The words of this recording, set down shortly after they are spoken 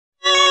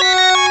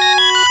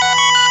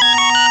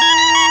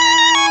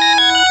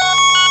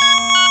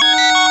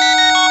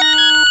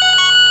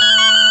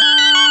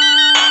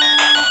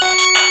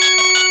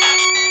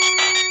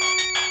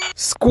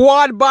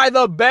Squad by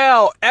the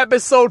Bell,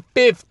 episode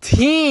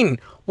 15.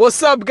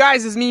 What's up,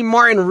 guys? It's me,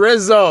 Martin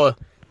Rizzo.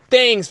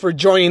 Thanks for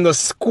joining the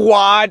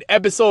squad,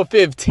 episode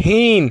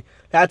 15.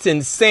 That's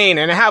insane.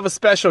 And I have a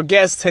special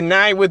guest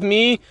tonight with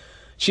me.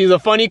 She's a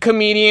funny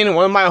comedian,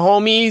 one of my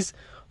homies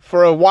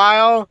for a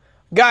while.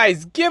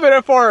 Guys, give it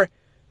up for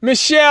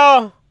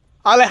Michelle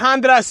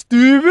Alejandra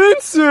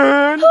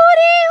Stevenson.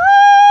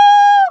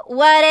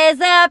 What is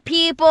up,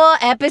 people?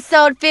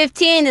 Episode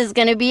 15 is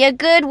going to be a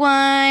good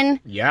one.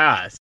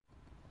 Yes.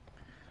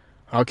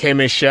 Okay,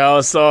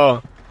 Michelle.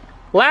 So,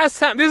 last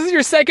time, this is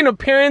your second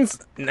appearance.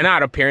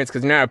 Not appearance,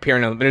 because you're not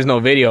appearing. There's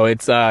no video.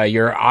 It's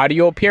your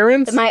audio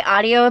appearance. My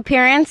audio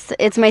appearance.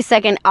 It's my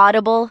second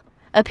audible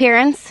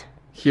appearance.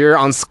 Here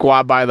on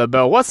Squad by the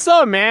Bell. What's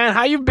up, man?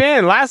 How you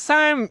been? Last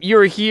time you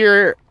were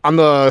here on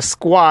the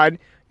squad,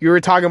 you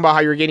were talking about how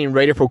you were getting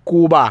ready for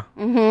Cuba.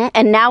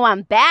 And now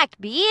I'm back,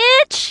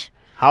 bitch.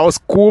 How was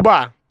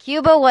Cuba?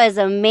 Cuba was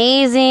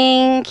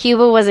amazing.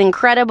 Cuba was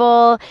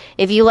incredible.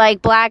 If you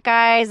like black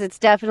guys, it's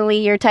definitely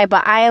your type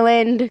of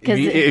island.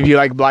 If you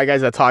like black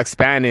guys that talk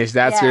Spanish,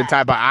 that's your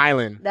type of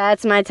island.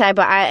 That's my type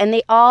of island. And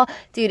they all,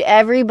 dude,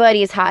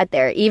 everybody's hot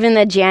there. Even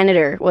the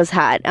janitor was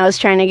hot. I was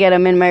trying to get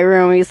him in my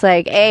room. He's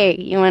like, hey,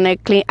 you want to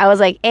clean? I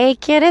was like, hey,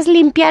 ¿quieres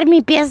limpiar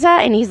mi pieza?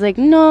 And he's like,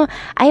 no,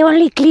 I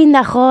only clean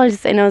the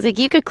halls. And I was like,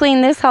 you could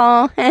clean this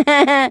hall.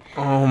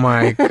 Oh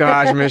my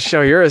gosh,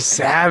 Michelle, you're a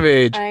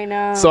savage. I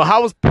know. So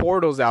how was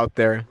Portos out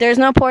there? There's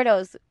no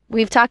Portos.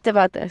 We've talked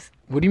about this.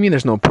 What do you mean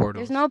there's no Portos?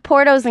 There's no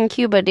Portos in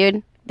Cuba,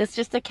 dude. That's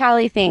just a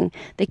Cali thing.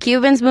 The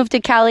Cubans moved to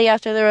Cali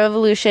after the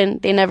revolution.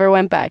 They never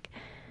went back.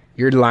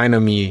 You're lying to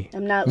me.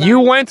 I'm not lying.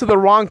 You went to the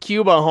wrong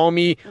Cuba,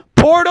 homie.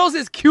 Portos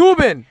is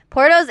Cuban.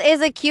 Portos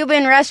is a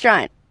Cuban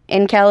restaurant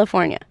in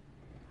California.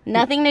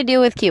 Nothing to do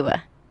with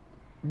Cuba.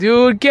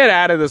 Dude, get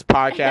out of this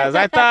podcast.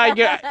 I thought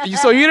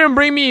so you didn't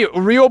bring me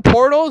real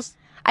Portos?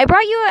 I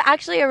brought you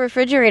actually a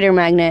refrigerator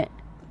magnet.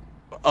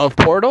 Of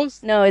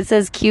Portos? No, it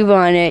says Cuba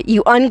on it.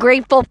 You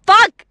ungrateful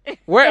fuck!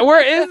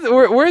 Where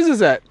is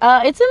this at?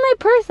 It's in my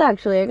purse,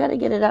 actually. I gotta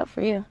get it out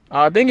for you.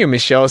 Thank you,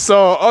 Michelle.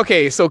 So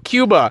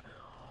Cuba.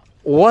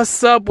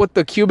 What's up with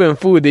the Cuban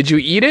food? Did you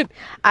eat it?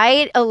 I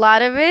ate a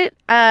lot of it.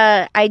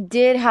 I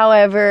did,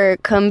 however,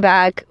 come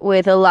back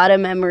with a lot of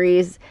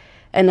memories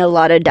and a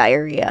lot of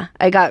diarrhea.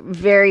 I got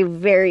very,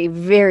 very,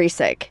 very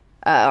sick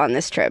on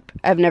this trip.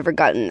 I've never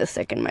gotten this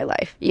sick in my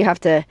life. You have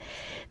to...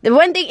 The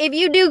one thing, if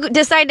you do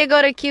decide to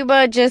go to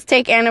Cuba, just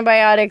take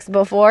antibiotics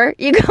before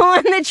you go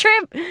on the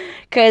trip.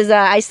 Because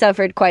I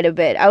suffered quite a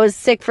bit. I was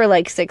sick for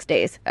like 6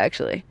 days,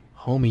 actually.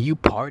 Homie, you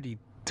partied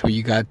till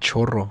you got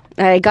chorro.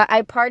 I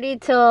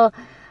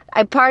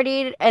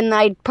partied and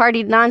I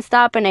partied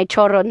nonstop and I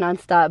chorroed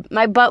nonstop.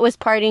 My butt was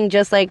partying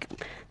just like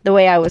the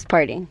way I was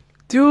partying.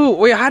 Dude,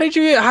 wait, how did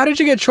you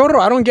get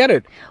chorro? I don't get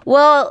it.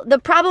 Well, the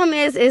problem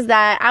is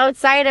that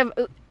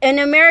in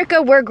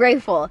America, we're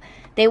grateful.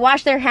 They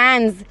wash their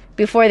hands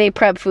before they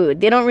prep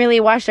food. They don't really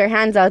wash their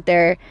hands out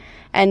there,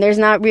 and there's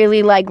not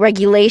really like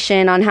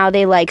regulation on how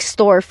they like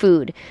store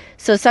food.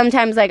 So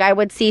sometimes like I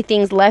would see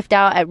things left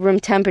out at room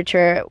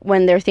temperature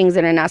when they're things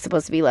that are not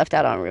supposed to be left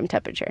out on room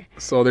temperature.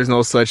 So there's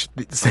no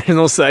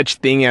such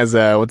thing as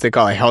what's it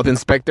called, a health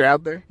inspector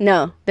out there?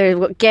 No,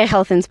 get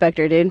health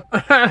inspector, dude.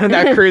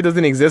 That career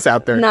doesn't exist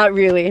out there. Not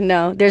really.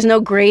 No, there's no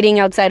grading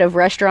outside of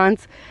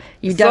restaurants.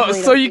 You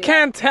definitely so you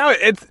can't tell.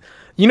 It's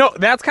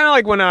that's kind of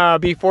like when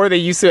before they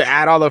used to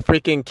add all the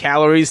freaking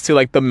calories to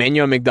like the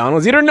menu at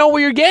McDonald's. You don't know what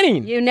you're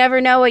getting. You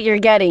never know what you're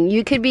getting.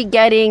 You could be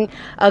getting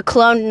a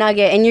cloned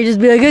nugget and you just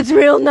be like, it's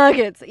real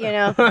nuggets,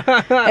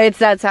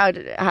 that's how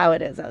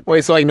it is out there.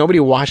 Wait, so like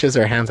nobody washes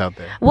their hands out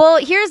there? Well,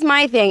 here's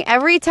my thing.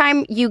 Every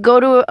time you go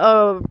to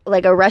a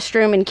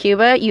restroom in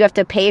Cuba, you have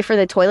to pay for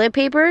the toilet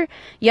paper.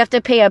 You have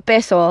to pay a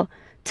peso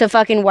to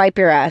fucking wipe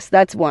your ass.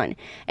 That's one.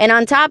 And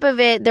on top of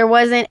it,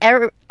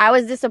 I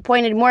was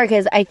disappointed more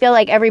because I feel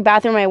like every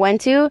bathroom I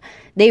went to,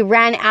 they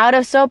ran out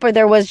of soap or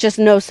there was just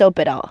no soap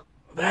at all.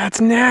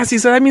 That's nasty.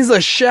 So that means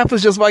the chef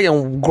was just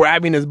fucking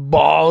grabbing his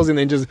balls and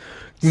then just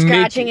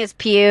scratching his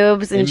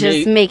pubes and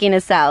just making a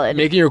salad.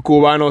 Making your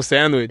Cubano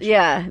sandwich.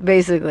 Yeah,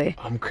 basically.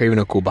 I'm craving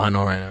a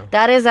Cubano right now.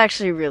 That is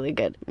actually really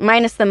good.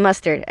 Minus the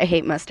mustard. I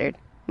hate mustard.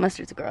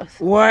 Mustard's gross.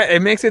 What?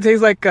 It makes it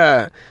taste like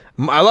I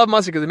love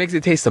mustard because it makes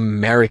it taste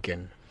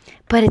American.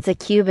 But it's a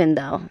Cuban,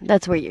 though.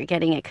 That's where you're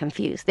getting it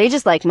confused. They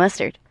just like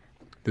mustard.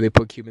 Do they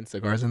put Cuban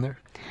cigars in there?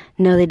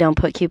 No, they don't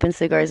put Cuban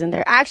cigars in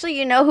there. Actually,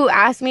 you know who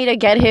asked me to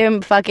get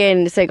him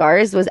fucking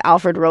cigars? Was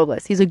Alfred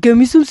Robles. He's like, get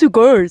me some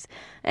cigars.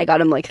 I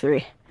got him like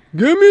 3.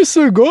 Give me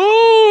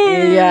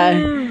cigars!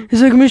 Yeah.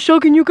 He's like, Michelle,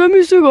 can you get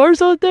me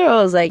cigars out there?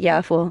 I was like,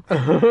 yeah, fool.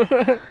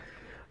 Damn,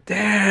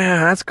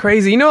 that's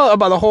crazy. You know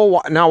about the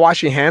whole not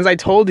washing hands? I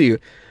told you.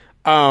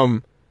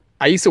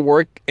 I used to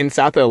work in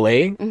South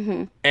LA,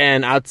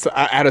 and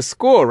at a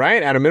school,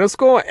 right, at a middle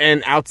school,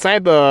 and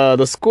outside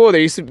the school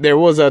there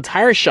was a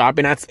tire shop,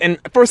 and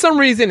for some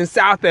reason in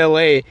South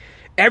LA,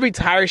 every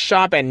tire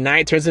shop at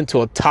night turns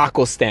into a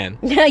taco stand.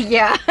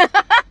 Yeah.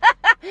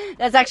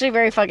 That's actually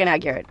very fucking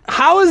accurate.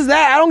 How is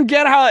that? I don't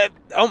get how it...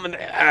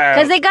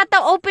 Because they got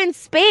the open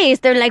space.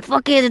 They're like,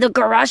 fuck it, the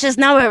garage is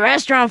now a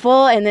restaurant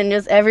full. And then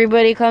just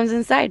everybody comes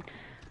inside.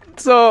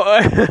 So,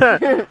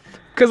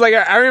 because like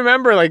I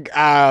remember like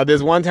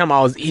this one time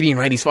I was eating,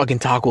 right? These fucking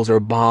tacos were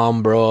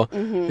bomb, bro.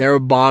 They were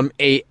bomb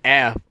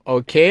AF,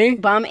 okay?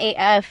 Bomb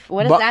AF.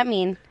 What does that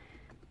mean?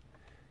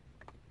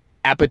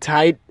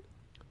 Appetite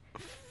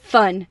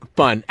Fun.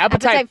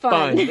 Appetite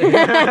fun. fun.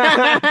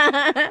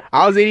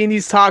 I was eating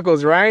these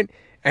tacos, right?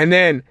 And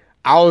then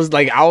I was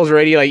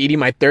already like eating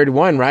my third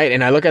one, right?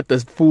 And I look at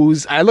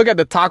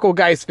the taco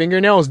guy's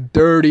fingernails,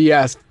 dirty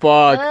as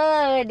fuck.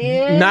 Oh,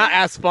 dude. Not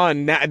as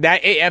fun.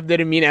 That AF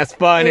didn't mean as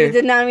fun. It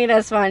did not mean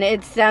as fun.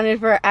 It sounded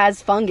for as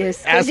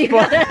fungus. As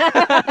fun.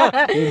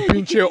 Un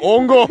pinche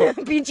hongo.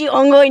 Pinche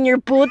hongo in your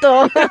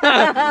puto. Un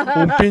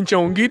pinche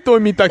honguito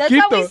en mi taquito. That's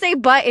how we say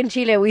butt in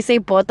Chile. We say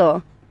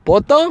poto.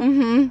 ¿Poto?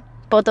 Mm-hmm.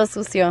 Poto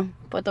sucio.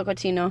 Poto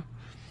cochino.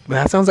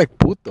 That sounds like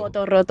puto.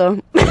 Poto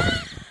roto.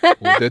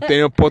 Usted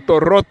tiene poto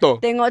roto.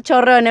 Tengo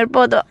chorro en el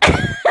poto.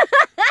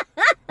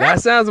 That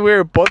sounds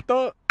weird.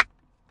 Poto?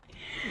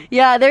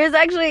 Yeah, there's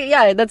actually,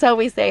 that's how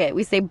we say it.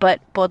 We say butt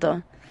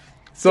poto.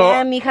 So,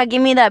 Yeah, mija,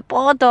 give me that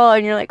poto.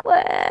 And you're like,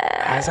 what?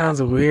 that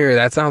sounds weird.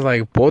 That sounds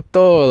like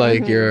poto,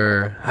 like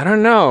you're, I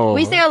don't know.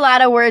 We say a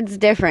lot of words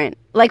different.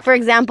 Like, for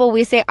example,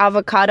 we say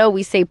avocado,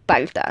 we say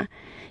palta.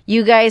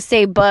 You guys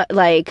say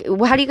like,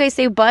 how do you guys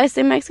say bus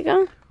in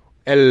Mexico?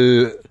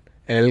 El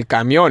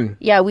camión.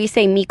 Yeah, we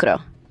say micro.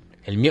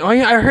 Oh,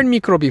 yeah, I heard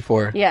micro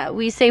before. Yeah,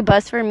 we say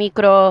bus for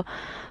micro.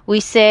 We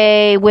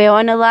say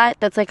weon a lot.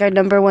 That's like our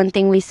number one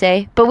thing we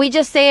say. But we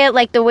just say it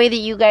like the way that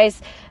you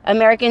guys,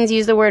 Americans,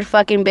 use the word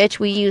fucking bitch.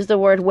 We use the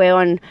word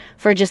weon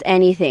for just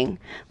anything.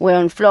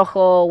 Weon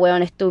flojo,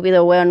 weon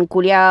estúpido, weon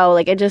culiao.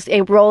 Like,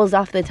 it rolls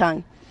off the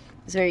tongue.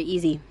 It's very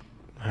easy.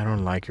 I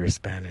don't like your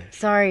Spanish.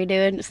 Sorry,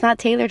 dude. It's not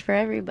tailored for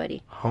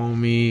everybody.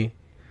 Homie.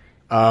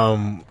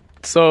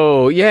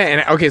 So, yeah,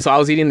 and okay, so I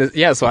was eating this.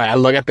 Yeah, so I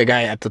look at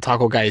the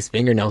taco guy's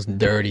fingernails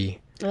dirty.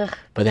 Ugh.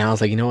 But then I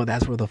was like, you know what?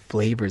 That's where the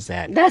flavor's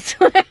at. That's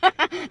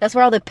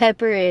where all the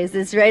pepper is.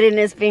 It's right in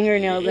his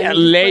fingernails. Yeah,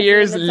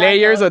 layers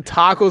of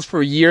tacos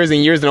for years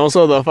and years, and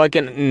also the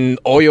fucking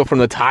oil from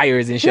the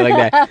tires and shit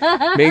like that.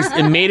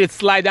 It made it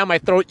slide down my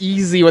throat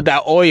easy with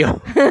that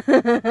oil.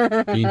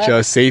 Pinche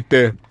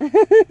aceite.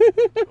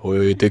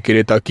 Oye, te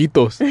quiere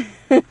taquitos.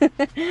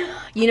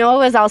 You know what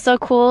was also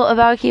cool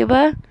about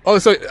Cuba? Oh,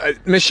 so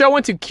Michelle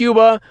went to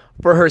Cuba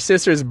for her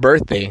sister's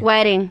birthday.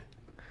 Wedding.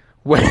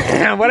 What did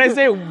I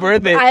say?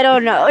 Birthday. I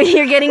don't know.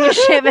 You're getting your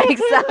shit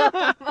mixed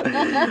up.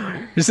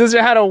 Your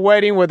sister had a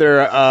wedding with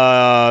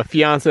her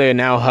fiance and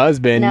now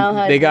husband.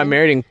 They got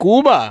married in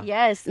Cuba.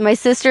 Yes. My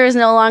sister is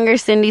no longer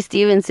Cindy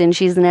Stevenson.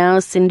 She's now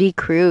Cindy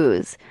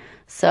Cruz.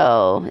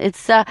 So it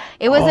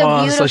was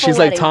a beautiful so she's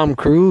wedding. like Tom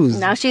Cruise.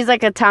 Now she's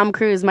like a Tom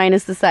Cruise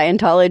minus the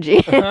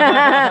Scientology.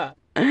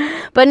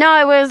 But no,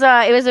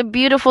 it was a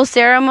beautiful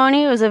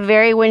ceremony. It was a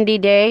very windy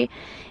day.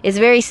 It's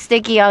very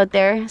sticky out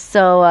there.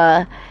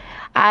 So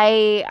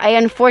I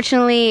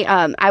unfortunately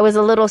I was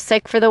a little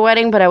sick for the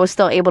wedding, but I was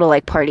still able to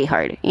like party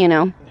hard, you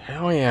know?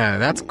 Hell yeah,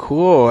 that's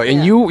cool.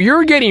 And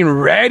you're getting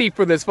ready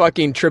for this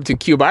fucking trip to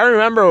Cuba. I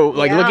remember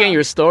looking at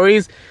your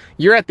stories.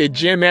 You're at the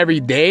gym every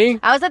day.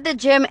 I was at the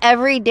gym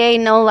every day,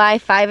 no lie,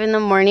 5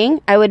 a.m.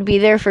 I would be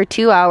there for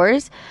 2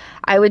 hours.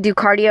 I would do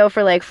cardio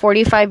for like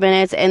 45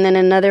 minutes and then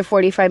another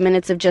 45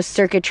 minutes of just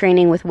circuit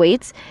training with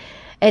weights.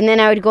 And then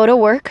I would go to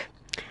work.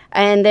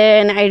 And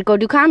then I'd go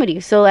do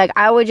comedy. So, like,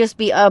 I would just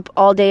be up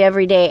all day,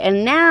 every day.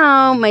 And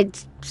now my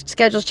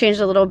schedule's changed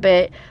a little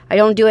bit. I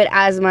don't do it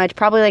as much,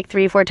 probably like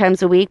 3-4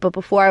 times a week. But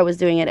before, I was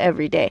doing it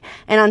every day.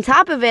 And on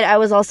top of it, I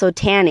was also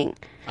tanning.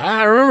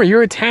 I remember you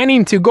were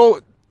tanning to go...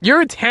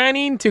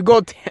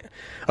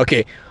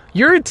 Okay,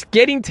 you're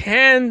getting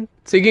tan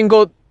so you can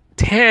go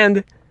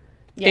tanned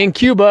in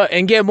Cuba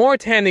and get more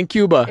tan in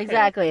Cuba.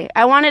 Exactly.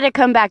 I wanted to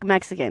come back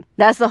Mexican.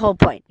 That's the whole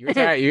point.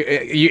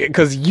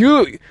 Because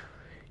you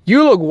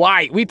look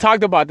white. We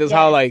talked about this,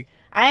 how like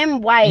I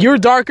am white. You're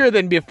darker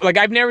than before. Like,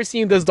 I've never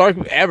seen this dark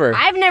ever.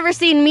 I've never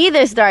seen me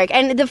this dark.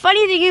 And the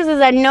funny thing is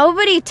that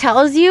nobody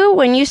tells you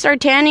when you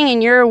start tanning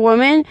and you're a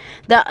woman,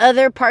 the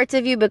other parts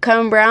of you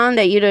become brown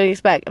that you don't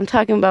expect. I'm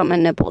talking about my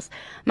nipples.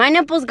 My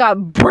nipples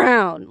got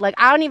brown. Like,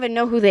 I don't even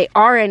know who they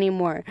are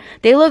anymore.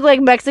 They look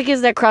like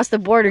Mexicans that cross the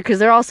border because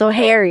they're all so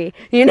hairy,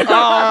 you know?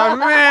 Oh,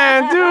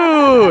 man,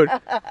 dude.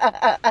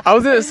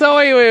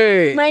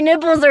 Wait. My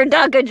nipples are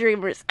DACA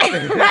dreamers.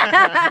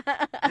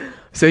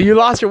 So you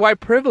lost your white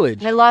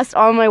privilege. I lost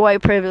all my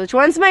white privilege.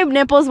 Once my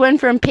nipples went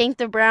from pink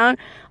to brown,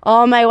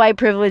 all my white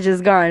privilege is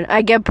gone.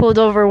 I get pulled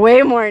over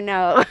way more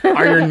now.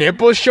 Are your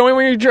nipples showing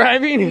when you're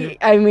driving?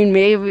 I mean,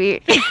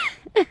 maybe.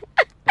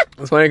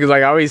 It's funny because,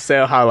 like, I always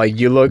say how, like,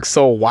 you look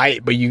so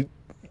white, but you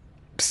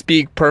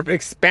speak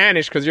perfect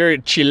Spanish because you're a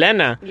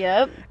Chilena.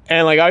 Yep.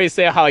 And, like, I always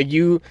say how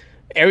you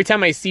every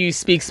time I see you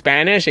speak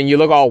Spanish and you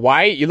look all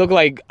white, you look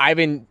like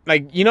Ivan,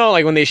 like, you know,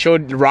 like when they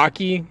showed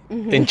Rocky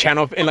in like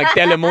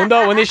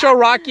Telemundo, when they show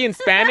Rocky in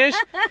Spanish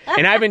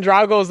and Ivan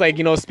Drago's like,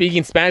 you know,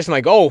 speaking Spanish, I'm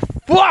like, oh,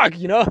 fuck,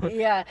 you know?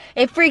 Yeah,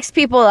 it freaks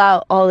people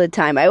out all the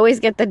time. I always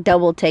get the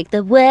double take.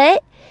 The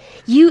what?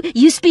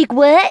 You speak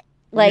what?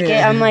 Like,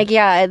 Yeah. I'm like,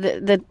 yeah,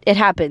 it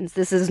happens.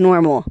 This is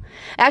normal.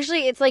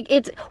 Actually,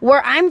 it's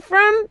where I'm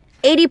from,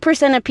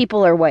 80% of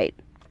people are white.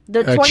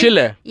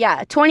 Chile.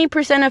 Yeah,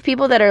 20% of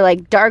people that are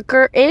like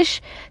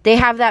darker-ish, they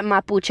have that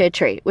Mapuche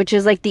trait, which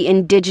is like the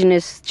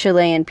indigenous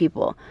Chilean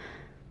people.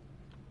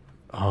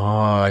 Oh,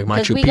 like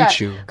Machu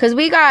Picchu. Because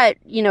we got,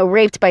 you know,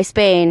 raped by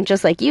Spain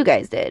just like you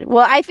guys did.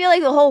 Well, I feel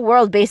like the whole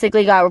world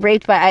basically got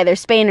raped by either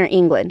Spain or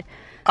England.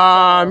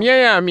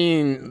 Yeah, I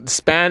mean,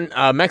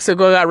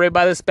 Mexico got raped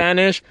by the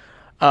Spanish.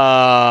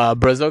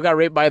 Brazil got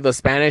raped by the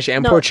Spanish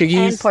and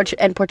Portuguese.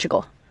 And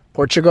Portugal.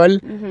 Portugal.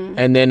 Mm-hmm.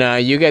 And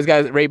then you guys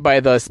got raped by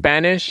the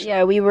Spanish.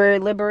 Yeah, we were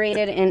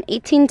liberated in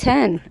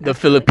 1810. The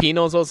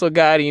Filipinos also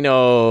got, you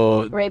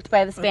know... raped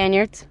by the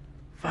Spaniards.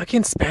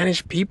 Fucking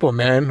Spanish people,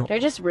 man. They're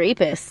just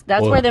rapists.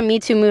 That's where the Me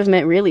Too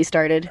movement really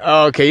started.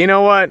 Okay, you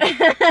know what?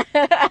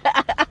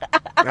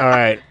 All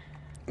right.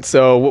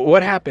 So,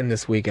 what happened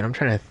this weekend? I'm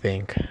trying to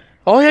think.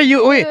 Oh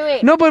yeah,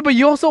 wait. No, but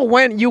you also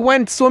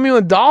went swimming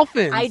with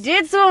dolphins. I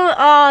did swim.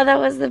 Oh, that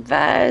was the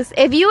best.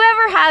 If you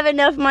ever have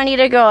enough money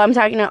to go, I'm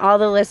talking to all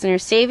the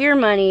listeners, save your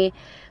money,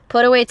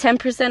 put away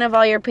 10% of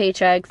all your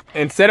paychecks.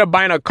 Instead of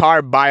buying a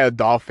car, buy a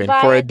dolphin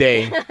for a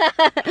day.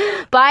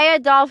 Buy a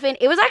dolphin.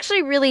 It was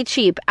actually really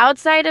cheap.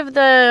 Outside of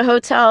the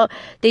hotel,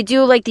 they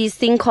do like these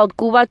thing called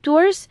Cuba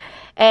tours,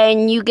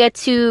 and you get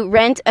to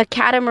rent a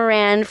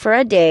catamaran for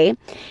a day.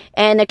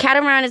 And a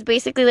catamaran is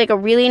basically like a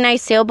really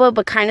nice sailboat,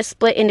 but kind of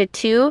split into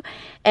two.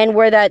 And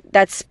where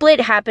that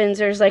split happens,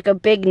 there's like a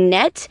big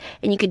net,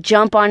 and you could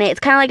jump on it. It's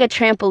kind of like a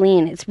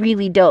trampoline. It's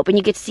really dope. And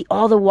you get to see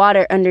all the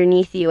water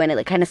underneath you, and it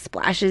like kind of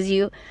splashes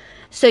you.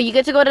 So you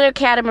get to go to the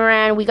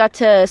catamaran. We got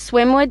to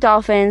swim with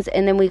dolphins,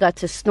 and then we got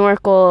to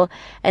snorkel,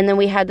 and then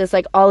we had this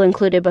like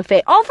all-included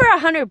buffet, all for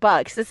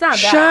 $100. It's not bad.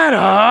 Shut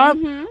up!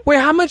 Mm-hmm. Wait,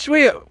 how much?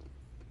 Wait,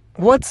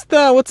 what's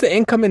the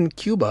income in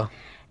Cuba?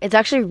 It's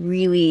actually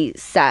really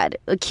sad.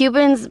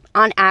 Cubans,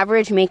 on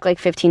average, make like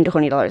 $15 to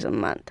 $20 a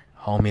month.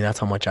 Homie, that's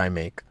how much I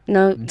make.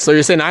 No. So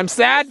you're saying I'm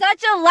sad? You're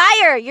such a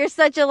liar. You're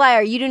such a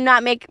liar. You do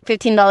not make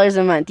 $15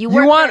 a month. You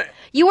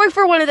work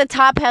for one of the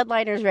top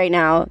headliners right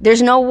now.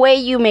 There's no way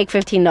you make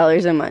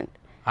 $15 a month.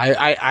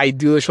 I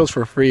do the shows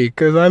for free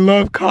because I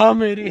love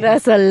comedy.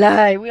 That's a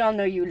lie. We all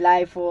know you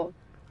lie, fool.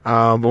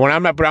 But when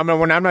I'm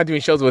not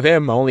doing shows with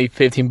him, only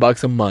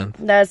 $15 a month.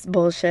 That's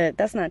bullshit.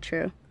 That's not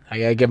true. I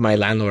gotta give my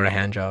landlord a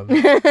hand job.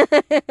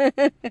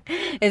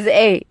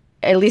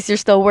 At least you're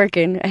still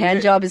working. A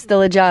hand job is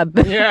still a job.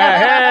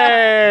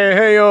 Yeah,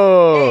 hey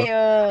yo. Hey,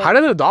 yo. How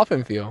did the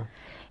dolphin feel?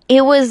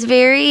 It was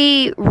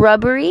very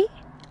rubbery.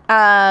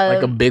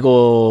 Like a big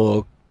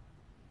ol'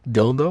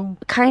 dildo?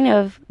 Kind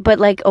of, but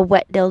like a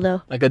wet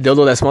dildo. Like a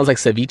dildo that smells like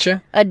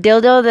ceviche? A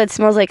dildo that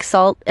smells like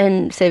salt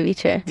and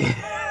ceviche.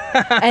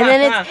 And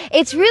then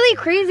it's really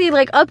crazy.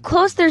 Like up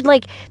close,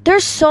 they're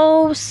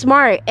so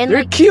smart and they're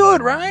like,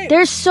 cute, right?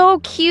 They're so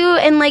cute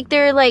and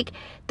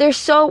they're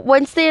so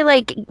once they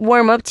like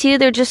warm up to you,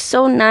 they're just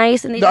so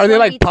nice and are they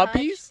like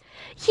puppies?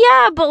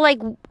 Yeah, but like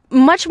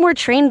much more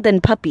trained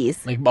than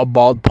puppies. Like a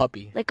bald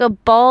puppy. Like a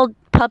bald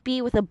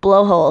puppy with a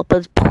blowhole,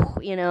 but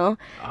you know.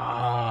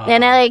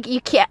 And you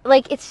can't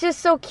it's just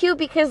so cute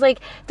because like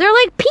they're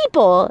like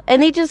people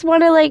and they just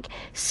want to like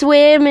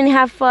swim and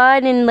have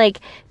fun and like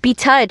be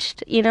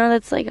touched, you know.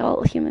 That's like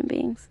all human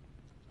beings.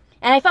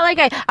 And I felt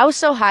like I was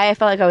so high, I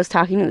felt like I was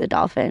talking to the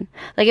dolphin.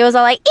 Like it was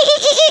all like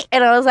ee,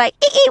 and I was like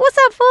what's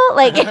up, fool?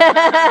 Like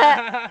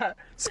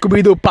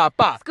Scooby-Doo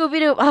Papa.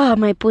 Scooby-Doo. Oh,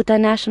 my puta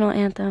national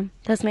anthem.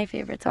 That's my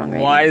favorite song right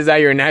now. Why is that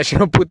your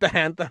national puta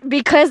anthem?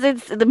 Because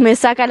it's the Me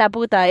Saca La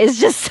Puta. It's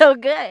just so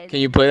good. Can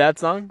you play that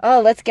song?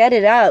 Oh, let's get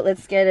it out.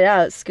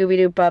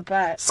 Scooby-Doo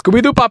Papa.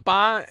 Scooby-Doo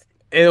Papa.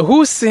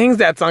 Who sings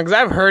that song? Because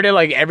I've heard it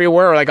like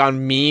everywhere, or like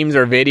on memes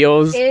or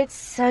videos. It's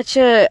such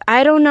a...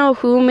 I don't know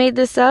who made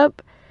this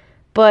up,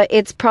 but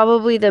it's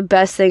probably the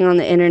best thing on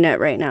the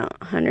internet right now.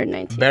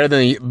 119.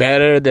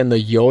 Better than the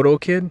Yodel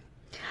Kid?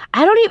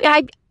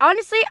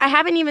 Honestly, I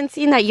haven't even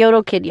seen that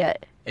Yodel Kid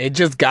yet. It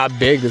just got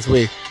big this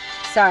week.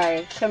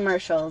 Sorry,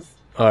 commercials.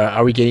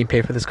 Are we getting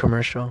paid for this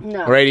commercial?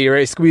 No. Ready,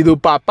 Scooby-Doo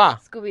Papa.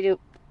 Scooby-Doo.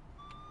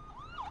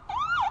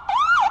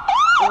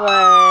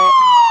 What?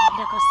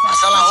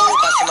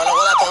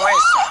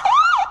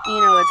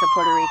 You know it's a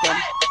Puerto Rican.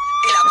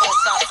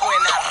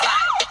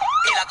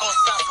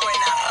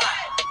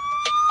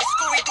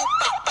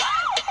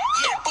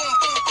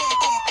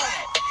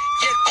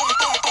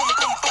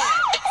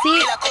 See,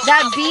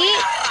 that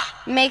beat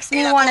makes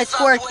me want to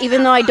twerk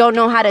even though I don't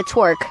know how to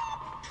twerk.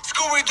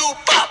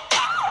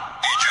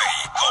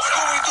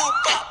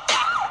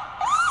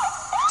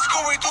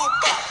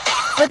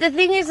 But the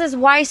thing is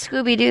why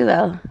Scooby-Doo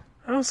though?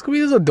 Oh,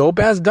 Scooby-Doo's a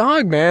dope-ass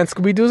dog, man.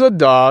 Scooby-Doo's a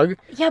dog.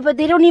 Yeah, but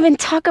they don't even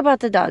talk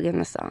about the dog in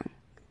the song.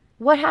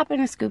 What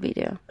happened to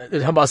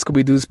Scooby-Doo? How about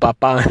Scooby-Doo's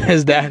papa?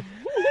 Is that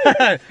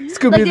Like,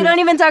 Scooby-Doo? they don't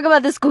even talk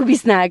about the Scooby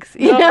snacks.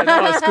 You No,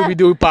 know? no,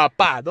 Scooby-Doo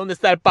papa. ¿Dónde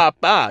está el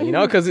papa? You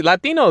know, because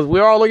Latinos,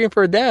 we're all looking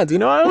for dads. You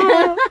know,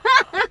 I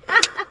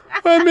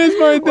miss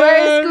my dad.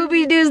 Where's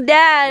Scooby-Doo's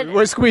dad?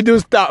 Where's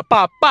Scooby-Doo's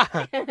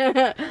papa?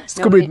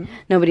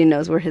 Nobody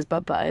knows where his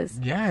papa is.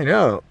 Yeah, I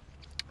know.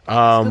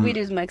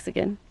 Scooby-Doo's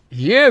Mexican.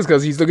 He is,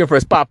 because he's looking for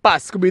his papa.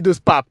 Scooby-Doo's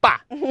papa.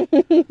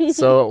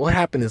 So, what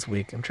happened this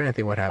week? I'm trying to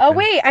think what happened. Oh,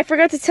 wait. I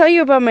forgot to tell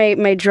you about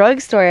my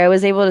drug story. I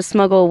was able to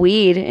smuggle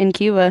weed in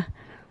Cuba.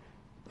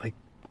 Like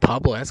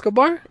Pablo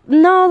Escobar?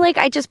 No, like,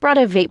 I just brought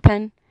a vape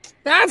pen.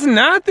 That's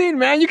nothing,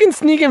 man. You can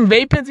sneak in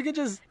vape pens. You can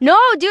just... No,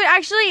 dude,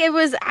 actually,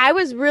 I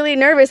was really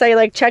nervous. I,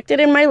 like, checked it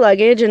in my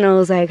luggage, and I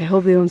was like, I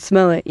hope they don't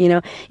smell it, you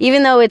know?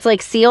 Even though it's,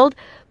 like, sealed.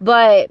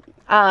 But,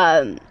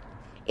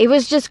 it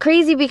was just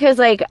crazy because,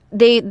 like,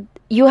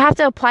 you have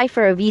to apply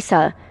for a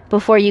visa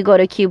before you go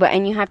to Cuba,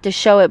 and you have to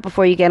show it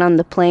before you get on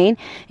the plane,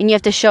 and you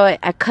have to show it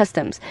at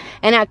customs.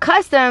 And at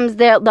customs,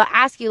 they'll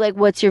ask you, like,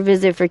 what's your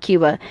visit for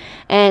Cuba?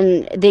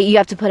 And you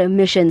have to put a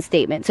mission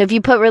statement. So if you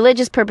put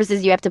religious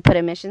purposes, you have to put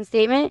a mission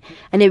statement.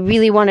 And it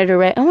really wanted to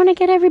write, I want to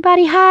get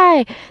everybody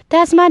high.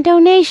 That's my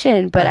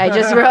donation. But I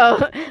just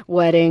wrote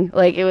wedding.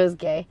 Like, it was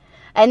gay.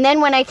 And then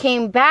when I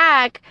came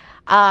back,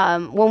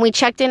 when we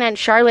checked in at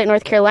Charlotte,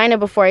 North Carolina,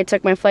 before I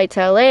took my flight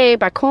to LA,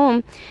 back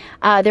home,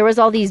 there was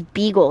all these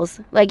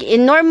beagles. Like,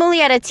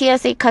 normally at a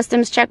TSA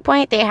customs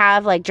checkpoint, they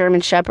have, like,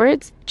 German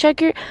Shepherds check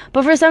your...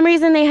 But for some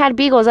reason, they had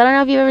beagles. I don't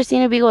know if you've ever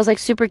seen a beagle. It's, like,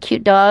 super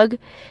cute dog.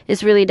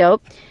 It's really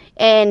dope.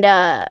 And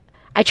I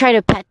tried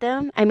to pet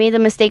them. I made the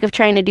mistake of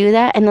trying to do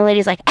that. And the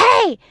lady's like,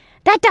 hey,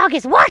 that dog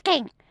is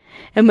working.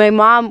 And my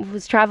mom,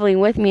 who's traveling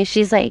with me,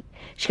 she's like...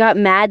 She got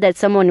mad that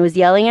someone was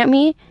yelling at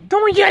me.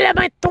 Don't yell at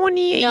my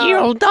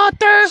 28-year-old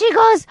daughter. She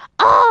goes,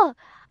 oh...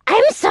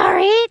 I'm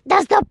sorry,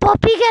 does the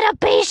puppy get a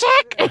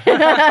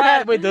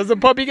paycheck? Wait, does the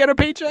puppy get a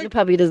paycheck? The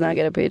puppy does not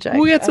get a paycheck.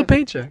 Who gets a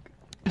paycheck?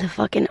 The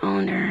fucking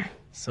owner.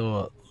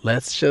 So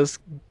let's just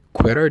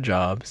quit our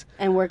jobs.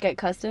 And work at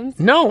customs?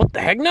 No, what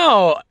the heck,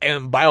 no.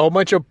 And buy a whole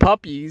bunch of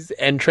puppies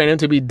and train them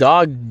to be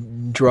drug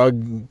dogs.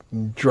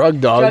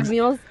 Drug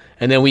mules?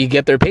 And then we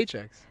get their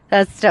paychecks.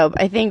 That's dope.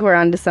 I think we're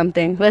onto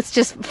something. Let's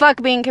just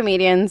fuck being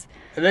comedians.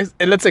 And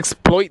let's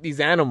exploit these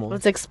animals.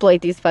 Let's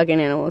exploit these fucking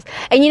animals.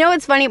 And you know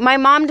what's funny? My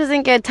mom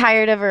doesn't get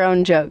tired of her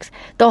own jokes.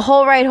 The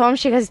whole ride home,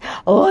 she goes,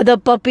 oh, the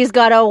puppy's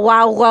got a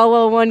wow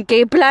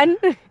 1K plan.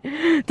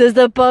 Does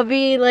the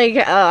puppy, like,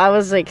 I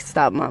was like,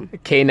 stop, Mom.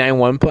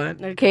 K91 plan?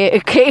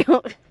 Okay.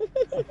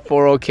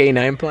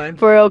 40K9 plan?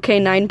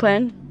 40K9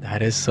 plan?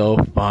 That is so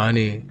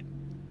funny.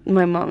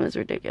 My mom is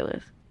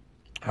ridiculous.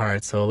 All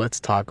right, so let's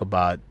talk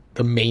about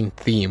the main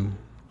theme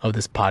of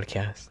this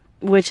podcast.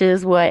 Which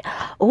is what?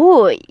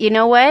 Oh, you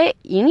know what?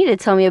 You need to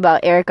tell me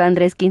about Eric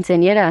Andre's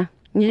quinceañera.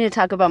 You need to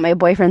talk about my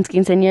boyfriend's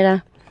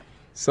quinceañera.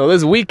 So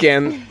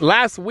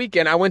last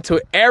weekend, I went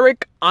to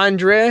Eric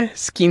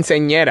Andre's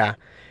quinceañera.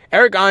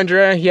 Eric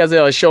Andre, he has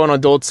a show on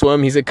Adult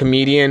Swim. He's a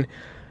comedian.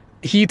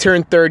 He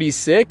turned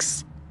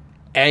 36,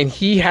 and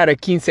he had a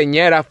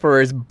quinceañera for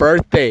his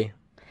birthday.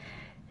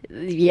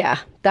 Yeah,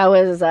 that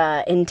was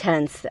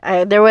intense.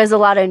 There was a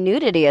lot of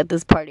nudity at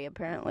this party,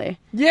 apparently.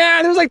 Yeah,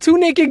 there was like 2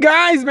 naked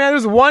guys, man.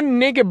 There's one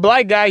naked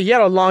black guy. He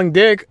had a long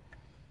dick.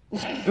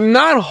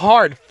 Not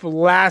hard,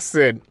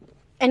 flaccid.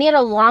 And he had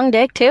a long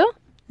dick, too?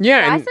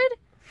 Yeah. Flaccid?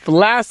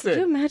 Flaccid. Could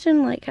you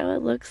imagine, like, how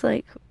it looks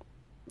like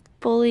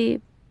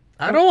fully...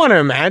 I don't want to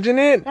imagine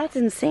it. That's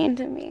insane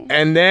to me.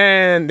 And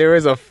then there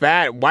was a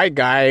fat white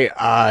guy,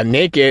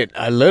 naked,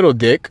 a little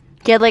dick.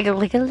 He had like a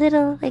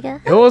little.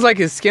 It was like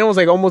his skin was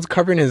like almost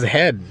covering his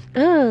head.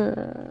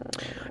 Ugh.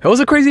 It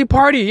was a crazy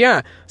party,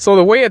 yeah. So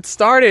the way it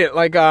started,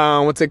 like,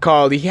 what's it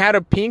called? He had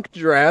a pink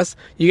dress.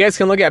 You guys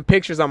can look at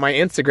pictures on my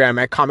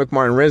Instagram at Comic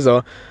Martin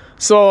Rizzo.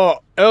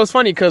 So it was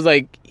funny because,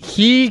 like,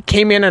 he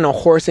came in a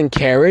horse and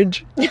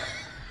carriage.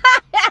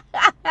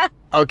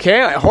 Okay,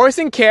 a horse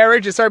and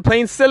carriage. They started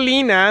playing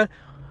Selena.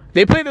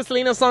 They played the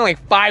Selena song like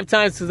 5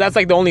 times because that's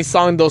like the only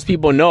song those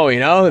people know, you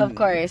know? Of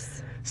course.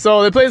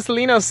 So they played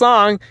Selena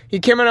song. He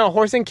came in a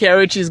horse and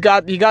carriage. He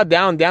got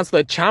down, danced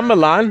with a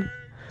chamberlain.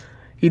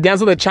 He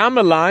danced with a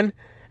chamberlain.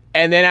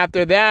 And then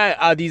after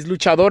that, these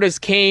luchadores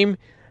came.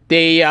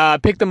 They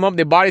picked him up.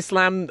 They body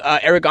slammed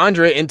Eric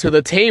Andre into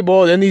the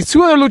table. Then these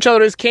 2 other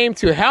luchadores came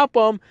to help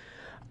him.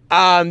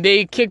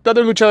 They kicked the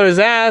other luchadores'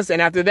 ass.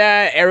 And after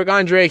that, Eric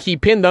Andre, he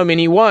pinned them and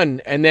he won.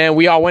 And then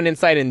we all went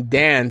inside and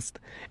danced.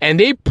 And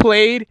they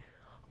played...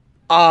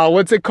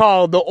 what's it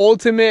called? The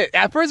ultimate.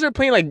 At first, they're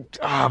playing like,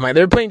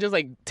 they're playing just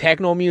like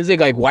techno music,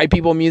 like white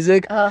people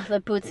music. Oh, the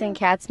Boots and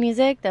Cats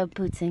music, the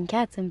Boots and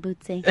Cats and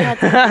Boots and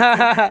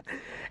Cats.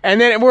 And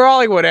then we're all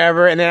like,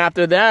 whatever. And then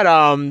after that,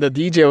 the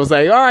DJ was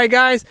like, all right,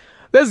 guys,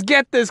 let's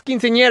get this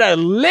quinceañera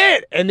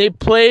lit. And they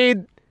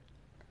played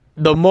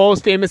the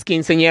most famous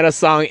quinceañera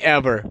song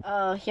ever.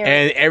 Oh, here.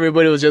 And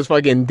everybody was just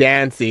fucking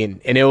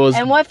dancing, and it was.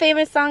 And what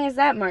famous song is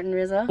that, Martin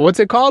Rizzo? What's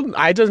it called?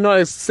 I just know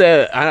it's.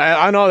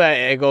 I know that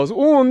it goes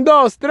 1,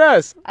 2, 3.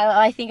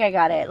 I think I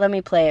got it. Let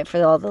me play it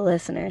for all the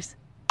listeners.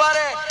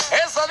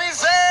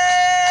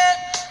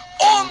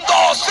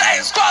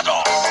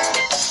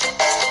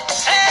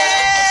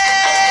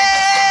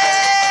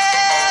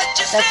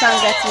 That song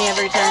gets me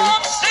every time.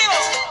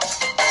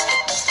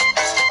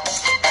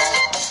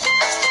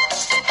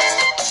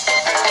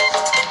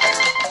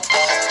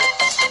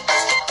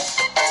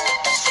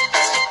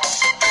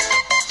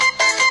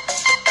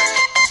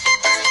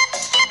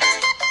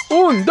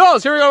 Un,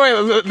 dos, here we go.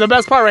 Wait, the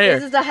best part right here.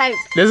 This is the hype.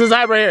 This is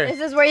hype right here. This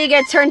is where you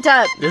get turned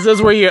up. This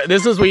is where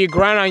you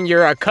grind on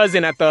your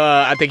cousin at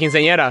the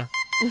quinceañera.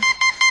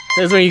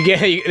 This is when you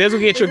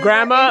get your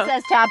grandma.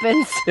 Incest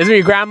happens. This is when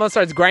your grandma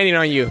starts grinding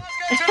on you.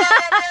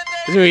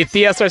 This is when your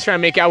tia starts trying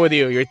to make out with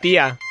you. Your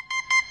tia.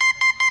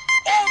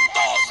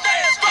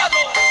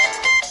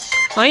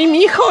 Ay,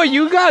 mijo,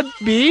 you got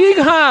big,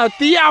 huh?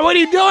 Tia, what are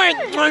you doing?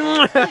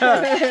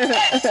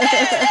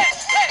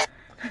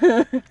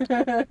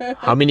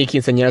 How many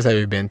quinceañeras have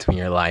you been to in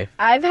your life?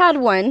 I've had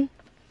one.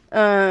 You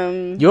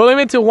only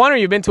been to one, or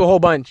you've been to a whole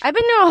bunch? I've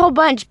been to a whole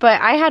bunch,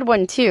 but I had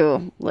one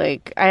too.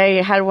 Like,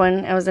 I had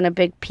one, I was in a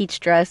big peach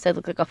dress. I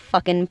looked like a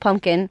fucking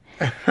pumpkin,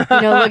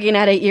 looking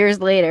at it years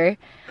later.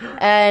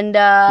 And,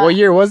 what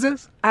year was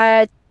this?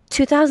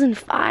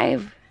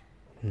 2005.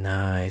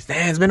 Nice.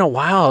 Damn, it's been a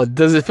while.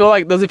 Does it feel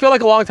like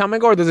a long time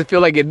ago, or does it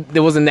feel like it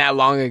wasn't that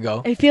long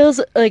ago? It feels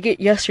like it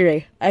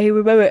yesterday. I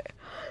remember,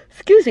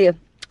 excuse me,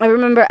 I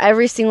remember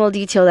every single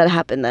detail that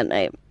happened that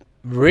night.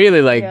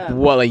 Really? Like, Yeah.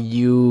 what, like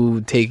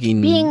you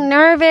taking... Being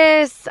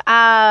nervous,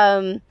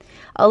 a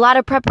lot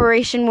of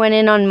preparation went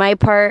in on my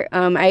part.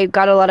 I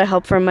got a lot of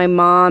help from my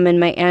mom and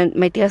my aunt,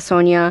 my tia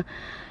Sonia.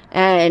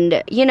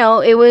 And,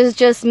 it was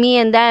just me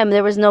and them.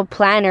 There was no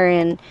planner.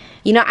 And,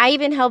 I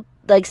even helped,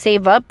 like,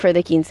 save up for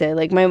the quince.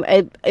 Like,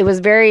 it was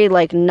very,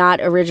 like,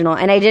 not original.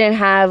 And I didn't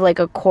have, like,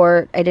 a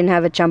court. I didn't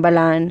have a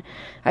chambalan.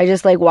 I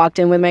just, like, walked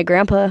in with my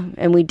grandpa.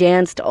 And we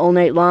danced all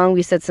night long.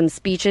 We said some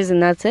speeches,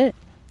 and that's it.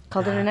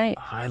 Called it a night.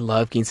 I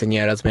love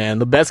quinceañeras, man.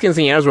 The best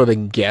quinceañeras were the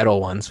ghetto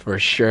ones, for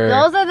sure.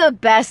 Those are the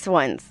best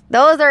ones.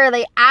 Those are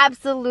the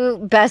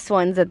absolute best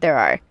ones that there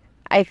are,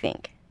 I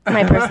think.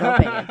 My personal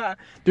opinion.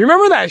 Do you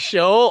remember that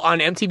show on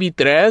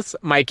MTV3,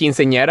 My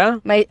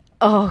Quinceañera?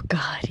 Oh,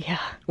 God, yeah.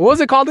 What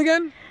was it called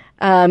again?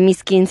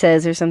 Mis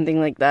Quinces or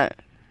something like that.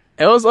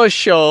 It was a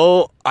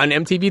show on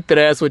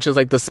MTV3, which is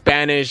like the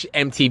Spanish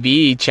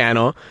MTV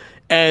channel.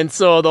 And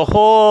so the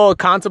whole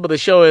concept of the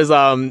show is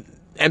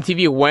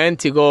MTV went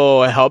to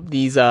go help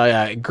these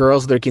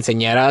girls with their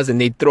quinceañeras, and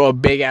they throw a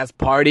big ass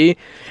party.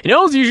 And it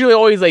was usually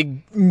always like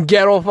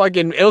ghetto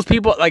fucking. It was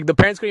people like the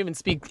parents couldn't even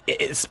speak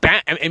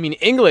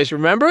English.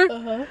 Remember?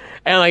 Uh-huh.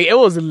 And like it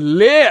was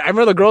lit. I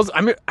remember the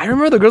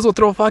girls would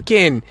throw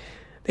fucking.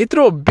 They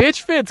throw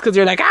bitch fits because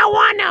they're like, I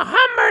want a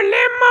Hummer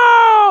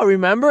limo.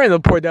 Remember? And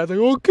the poor dad's like,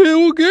 okay,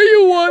 we'll get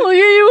you one. We'll get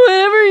you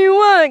whatever you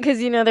want, because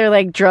they're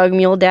like drug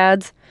mule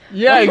dads.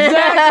 Yeah,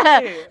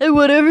 exactly. Like,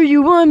 whatever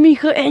you want,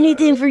 Mika.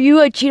 Anything for you.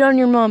 I cheat on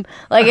your mom.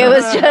 Like, it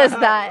was just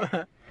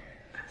that.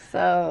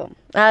 So,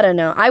 I don't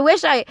know.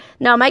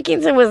 No, my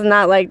quince was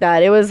not like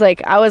that. It was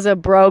like, I was a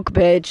broke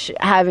bitch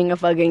having a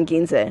fucking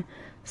quince.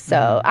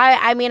 So,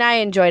 I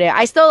enjoyed it.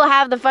 I still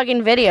have the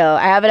fucking video.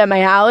 I have it at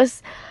my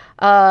house.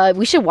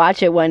 We should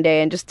watch it one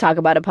day and just talk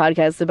about a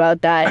podcast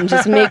about that and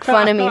just make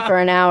fun of me for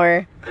an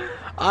hour.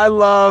 I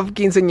love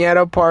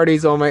quinceañera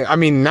parties.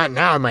 Not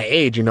now at my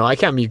age, I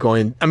can't be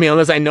going.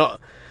 Unless I know.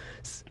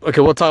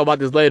 Okay, we'll talk about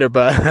this later,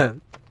 but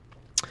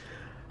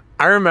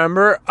I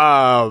remember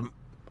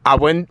I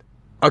went.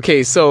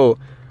 Okay, so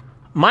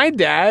my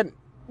dad,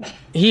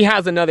 he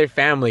has another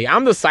family.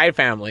 I'm the side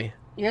family.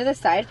 You're the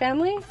side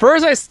family?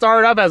 First, I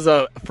started up as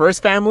a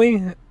first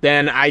family.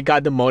 Then I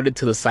got demoted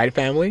to the side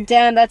family.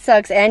 Damn, that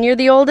sucks. And you're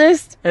the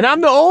oldest? And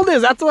I'm the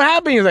oldest. That's what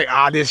happened. He's like,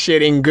 this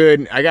shit ain't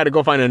good. I got to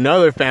go find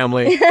another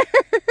family.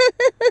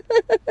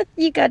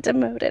 You got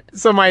demoted.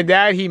 So my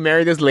dad, he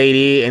married this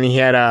lady, and he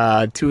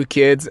had 2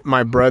 kids.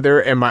 My brother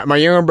and my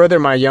younger brother,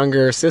 and my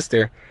younger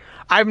sister.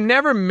 I've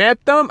never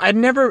met them. I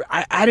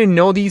didn't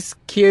know these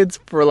kids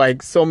for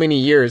like so many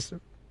years.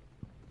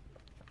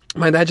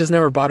 My dad just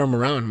never brought them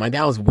around. My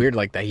dad was weird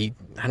like that. I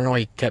don't know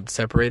why he kept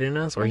separating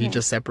us, or he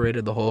just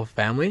separated the whole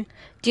family.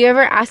 Do you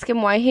ever ask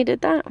him why he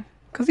did that?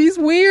 Because he's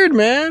weird,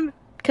 man.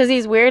 Because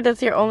he's weird?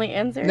 That's your only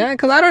answer? Yeah,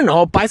 because I don't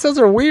know. Paisas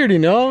are weird,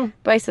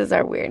 Paisas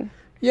are weird.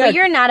 Yeah. But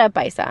you're not a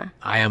paisa.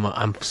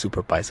 I'm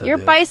super paisa. You're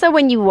dude. paisa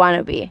when you want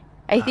to be.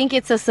 I think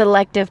it's a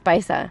selective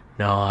paisa.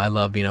 No, I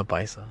love being a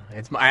paisa.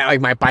 It's my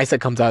paisa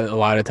comes out a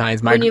lot of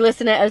times. When you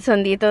listen to El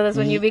Sondito, that's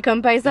when you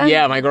become paisa?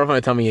 Yeah, my girlfriend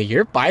would tell me,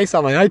 you're paisa.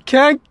 I'm like, I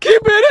can't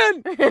keep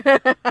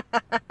it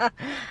in.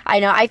 I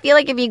know. I feel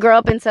like if you grow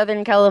up in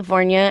Southern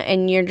California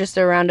and you're just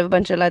around a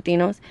bunch of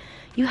Latinos,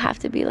 you have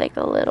to be like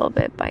a little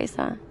bit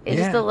paisa. It's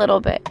just a little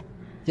bit.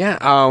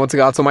 Yeah. What's it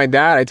called? So my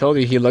dad, I told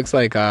you, he looks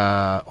like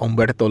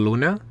Humberto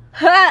Luna.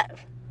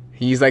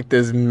 He's like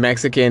this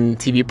Mexican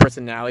TV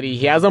personality.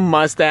 He has a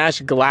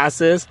mustache,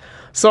 glasses.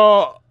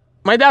 So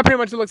my dad pretty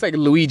much looks like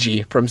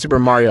Luigi from Super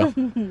Mario.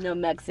 No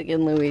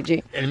Mexican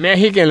Luigi. El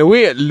Mexican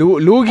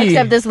Luigi.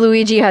 Except this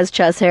Luigi has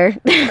chest hair.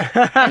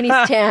 And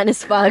he's tan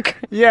as fuck.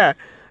 Yeah.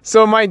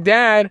 So my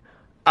dad,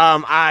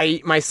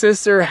 My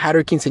sister had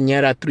her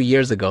quinceañera 3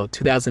 years ago,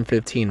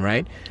 2015,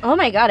 right? Oh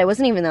my god, it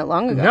wasn't even that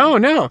long ago.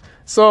 No.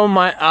 So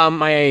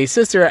my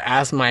sister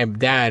asked my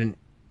dad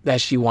that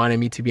she wanted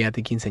me to be at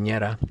the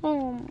quinceañera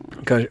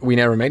because we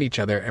never met each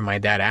other. And my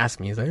dad asked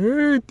me, he's like,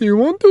 "Hey, do you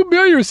want to be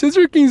at your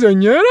sister's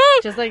quinceañera?"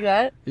 Just like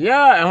that?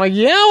 Yeah. I'm like,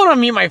 "Yeah, I want to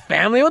meet my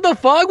family. What the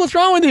fuck? What's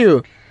wrong with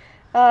you?"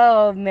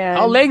 Oh man.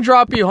 I'll leg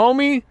drop you,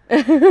 homie.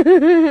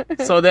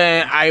 So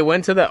then I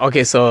went to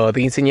so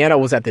the quinceañera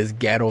was at this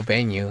ghetto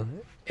venue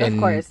in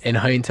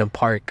Huntington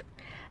Park.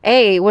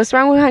 Hey, what's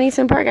wrong with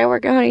Huntington Park? I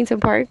work at Huntington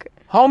Park.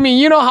 Homie,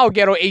 you know how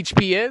ghetto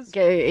HP is?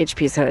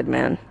 HP's hood,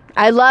 man.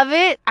 I love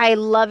it. I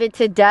love it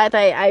to death.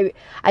 I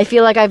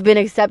feel like I've been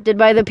accepted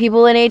by the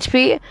people in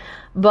HP.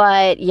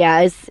 But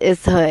yeah,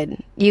 it's hood.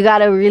 You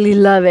gotta really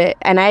love it,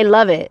 and I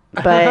love it.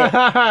 But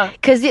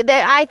because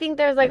I think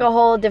there's like a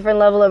whole different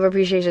level of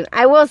appreciation.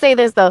 I will say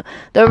this though: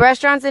 the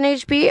restaurants in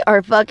HP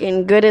are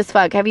fucking good as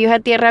fuck. Have you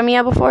had Tierra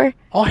Mia before?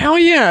 Oh hell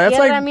yeah! That's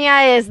Tierra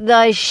Mia is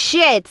the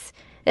shit.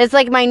 It's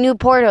like my new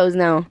Portos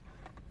now.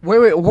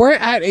 Wait, where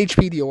at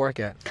HP do you work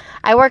at?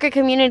 I work at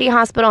Community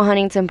Hospital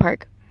Huntington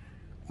Park.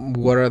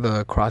 What are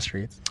the cross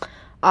streets?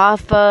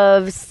 Off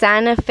of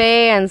Santa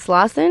Fe and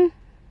Slauson.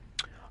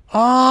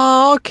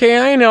 Oh,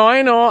 okay. I know.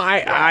 I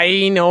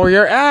know where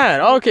you're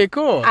at. Okay,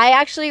 cool. I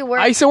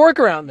used to work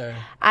around there.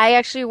 I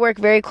actually work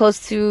very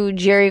close to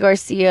Jerry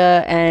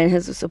Garcia and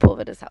Jesus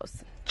Sepulveda's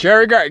house.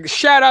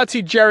 Shout out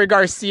to Jerry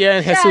Garcia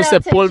and Jesus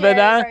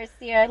Sepulveda. Jerry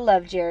Garcia. I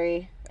love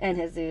Jerry and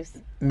Jesus.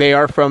 They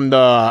are from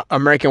the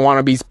American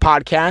Wannabes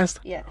podcast.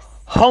 Yes.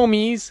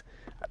 Homies.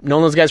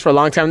 Known those guys for a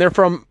long time. They're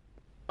from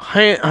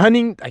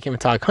Huntington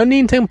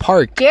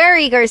Park.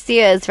 Jerry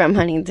Garcia is from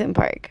Huntington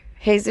Park.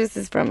 Jesus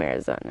is from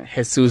Arizona.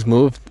 Jesus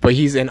moved, but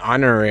he's an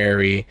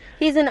honorary.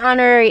 He's an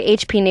honorary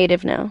HP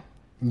native now.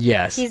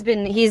 Yes. He's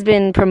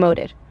been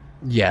promoted.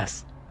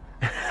 Yes.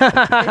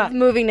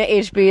 Moving to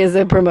HP is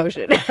a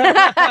promotion.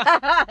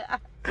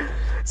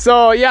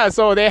 So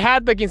they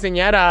had the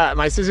quinceañera,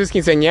 my sister's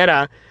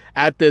quinceañera,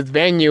 at this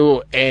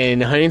venue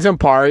in Huntington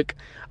Park.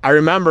 I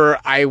remember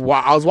I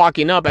was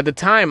walking up at the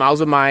time. I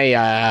was with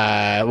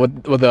my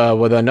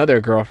with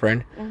another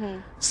girlfriend.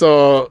 Mm-hmm.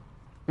 So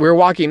we were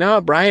walking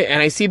up, right?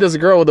 And I see this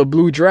girl with a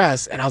blue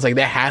dress, and I was like,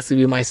 that has to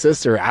be my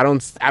sister. I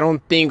don't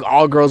think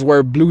all girls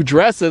wear blue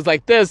dresses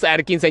like this at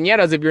a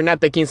quinceañeras if you're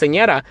not the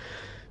quinceañera.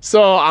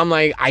 So I'm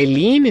like,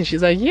 Eileen? And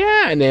she's like,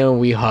 yeah. And then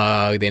we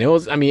hugged, and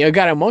I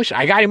got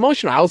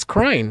emotional. I was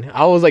crying.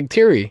 I was like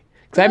teary.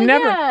 Cause I've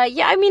never.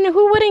 Yeah. I mean,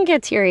 who wouldn't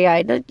get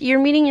teary-eyed? You're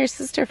meeting your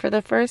sister for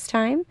the first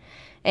time,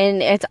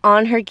 and it's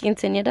on her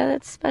quinceañera.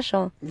 That's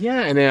special.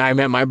 Yeah, and then I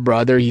met my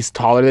brother. He's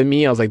taller than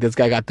me. I was like, this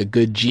guy got the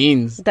good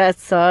genes. That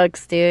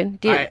sucks, dude.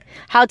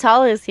 How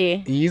tall is he?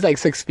 He's like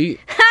 6 feet.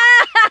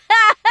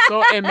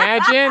 So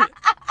imagine.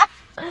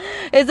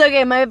 It's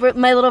okay. My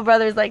little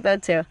brother's like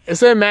that too.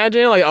 So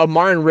imagine like a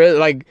Martin Rizzo.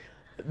 Like,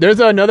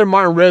 there's another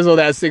Martin Rizzo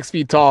that's 6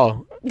 feet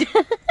tall.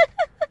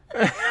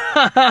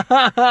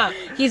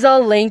 He's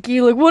all lanky.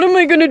 Like, what am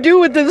I gonna do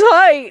with this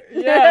height?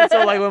 Yeah.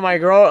 So like when my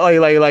girl,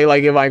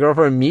 like if my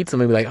girlfriend meets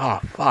him, I'd be like, oh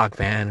fuck,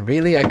 man,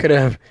 really? I could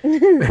have.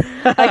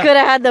 I could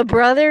have had the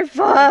brother.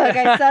 Fuck,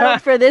 I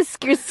settled for this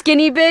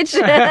skinny bitch.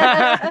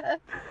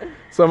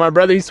 So my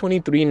brother, he's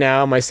 23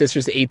 now. My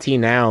sister's 18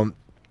 now.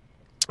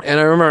 And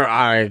I remember,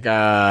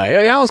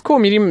 it was cool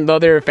meeting the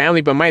other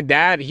family, but my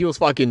dad, he was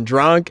fucking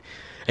drunk,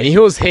 and he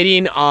was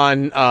hitting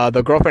on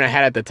the girlfriend I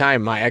had at the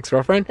time, my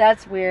ex-girlfriend.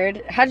 That's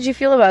weird. How did you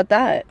feel about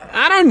that?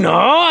 I don't know.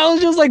 I was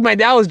just like, my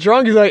dad was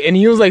drunk, he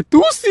was like,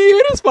 tú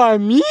sí eres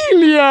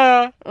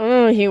familia.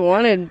 Oh, he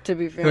wanted to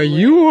be family. Like,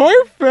 you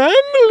are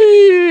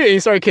family. And he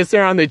started kissing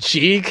her on the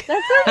cheek.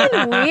 That's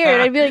fucking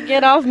weird. I'd be like,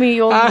 get off me,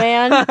 you old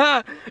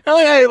man.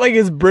 like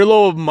his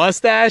Brillo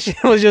mustache.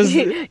 It was just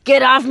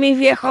get off me,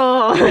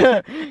 viejo.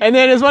 And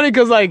then it's funny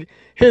because like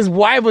his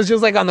wife was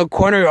just like on the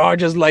corner, or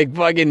just like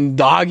fucking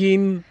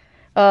dogging.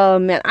 Oh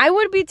man, I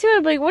would be too.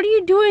 I'd be like, what are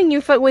you doing,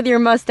 you foot with your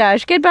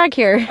mustache? Get back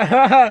here.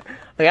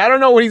 Like, I don't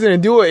know what he's gonna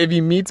do if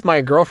he meets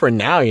my girlfriend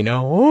now. You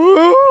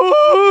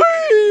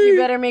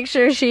better make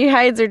sure she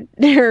hides her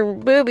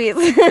boobies.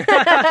 Her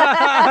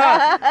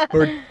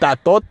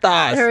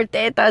tatotas. Her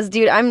tetas,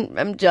 dude.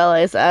 I'm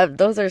jealous.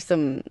 Those are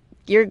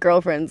your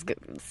girlfriend's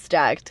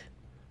stacked.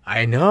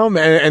 I know,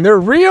 man, and they're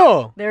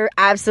real. They're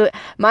absolute.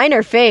 Mine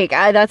are fake.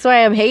 That's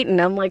why I'm hating.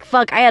 I'm like,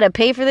 fuck, I had to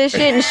pay for this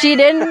shit, and she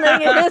didn't.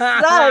 Like, this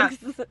sucks.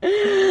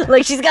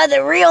 Like, she's got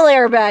the real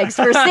airbags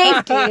for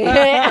safety.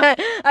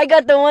 I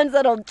got the ones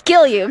that'll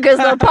kill you because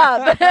they'll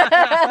pop.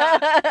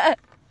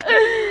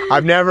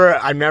 I've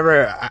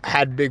never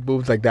had big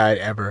boobs like that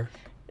ever.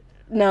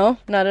 No,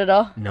 not at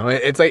all. No,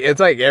 it's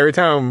like every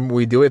time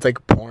we do it, it's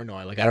like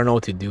porno. Like, I don't know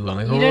what to do. I'm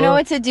like, you don't know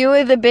what to do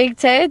with the big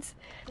tits?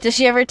 Does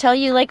she ever tell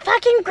you, like,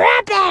 fucking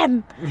grab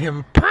them?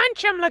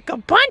 Punch them like a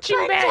punching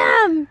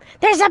bag.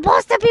 They're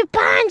supposed to be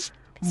punched.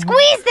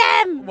 Squeeze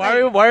them. Why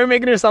are you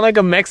making her sound like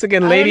a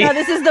Mexican lady? I don't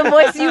know, this is the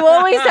voice you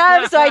always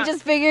have, so I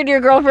just figured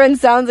your girlfriend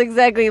sounds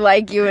exactly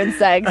like you in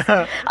sex.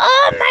 Oh,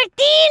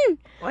 Martin.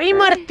 Oye,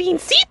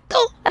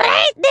 Martincito.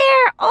 Right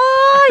there.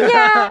 Oh,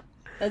 yeah.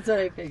 That's what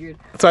I figured.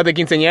 So at the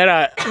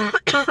quinceañera,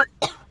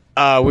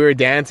 we were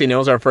dancing. It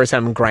was our first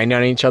time grinding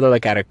on each other,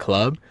 like at a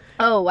club.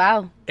 Oh,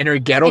 wow. And her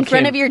ghetto In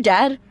front of your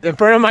dad? In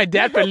front of my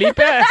dad, Felipe.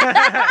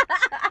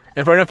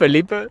 In front of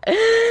Felipe.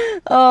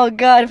 Oh,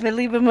 God.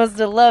 Felipe must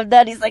have loved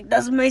that. He's like,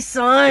 that's my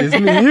son. It's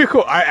mi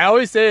hijo. I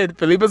always said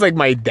Felipe's like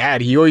my dad.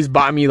 He always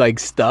bought me like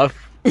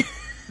stuff.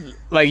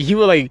 Like he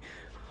would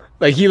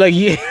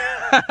he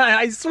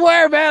I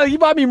swear, man, he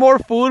bought me more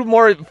food,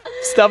 more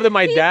stuff than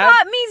my dad. He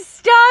bought me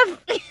stuff.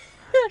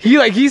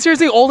 He's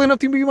seriously old enough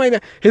to be my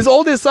dad. His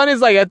oldest son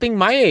is like, I think,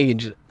 my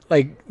age.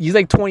 Like, he's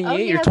like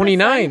 28 or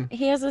 29.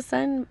 He has a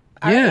son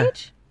our Yeah.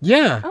 age?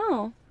 Yeah.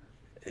 Oh.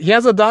 He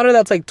has a daughter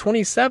that's like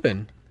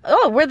 27.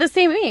 Oh, we're the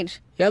same age.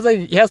 He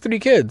has 3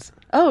 kids.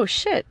 Oh,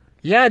 shit.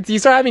 Yeah, he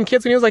started having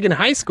kids when he was like in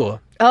high school.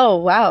 Oh,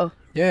 wow.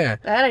 Yeah.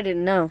 That I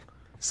didn't know.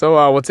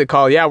 So, what's it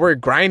called? Yeah, we're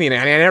grinding, and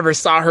I never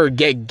saw her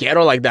get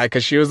ghetto like that,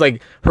 because she was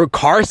like, her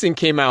Carson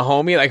came out,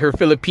 homie. Like, her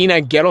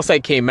Filipina ghetto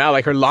site came out.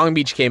 Like, her Long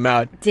Beach came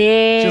out.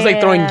 Damn. She was like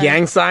throwing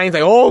gang signs.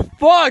 Like, oh,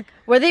 fuck.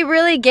 Were they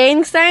really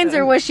gang signs,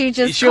 or was she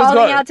just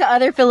calling out to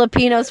other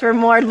Filipinos for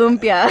more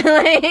lumpia?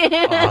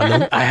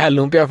 I had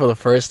lumpia for the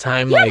first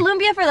time. You had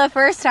lumpia for the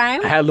first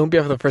time? I had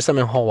lumpia for the first time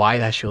in Hawaii.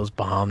 That shit was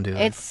bomb, dude.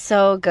 It's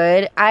so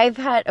good.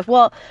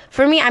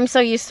 For me, I'm so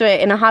used to it.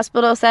 In a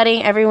hospital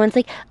setting, everyone's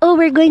like, oh,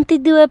 we're going to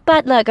do a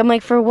potluck. I'm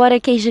like, for what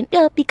occasion?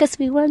 Oh, because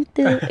we want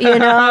to. You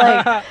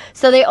know? Like,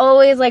 so they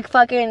always like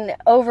fucking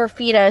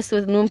overfeed us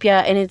with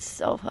lumpia, and it's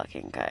so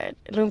fucking good.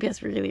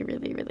 Lumpia's really,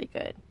 really, really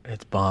good.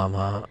 It's bomb,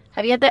 huh?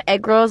 Have you had the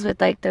egg rolls with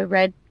like the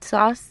red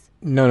sauce?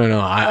 No.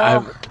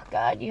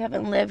 God, you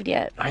haven't lived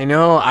yet. I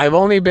know. I've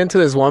only been to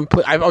this one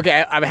place.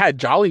 I've had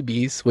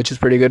Jollibee's, which is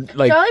pretty good.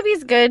 Like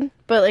Jollibee's good,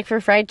 but like for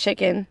fried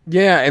chicken.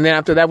 Yeah, and then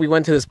after that, we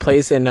went to this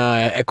place in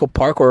Echo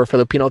Park or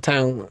Filipino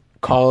town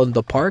called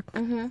The Park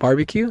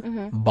Barbecue.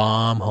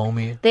 Bomb,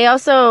 homie. They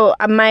also,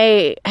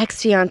 my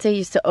ex-fiance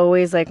used to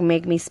always like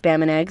make me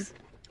Spam and eggs.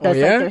 That's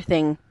like their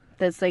thing.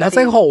 That's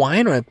like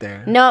Hawaiian right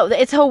there. No,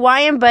 it's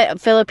Hawaiian, but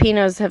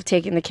Filipinos have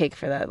taken the cake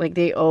for that. Like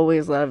they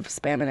always love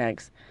Spam and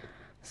eggs.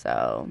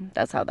 So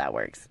that's how that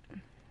works.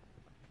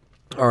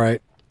 All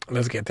right,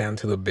 let's get down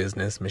to the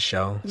business.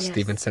 Michelle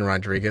Stevenson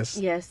Rodriguez.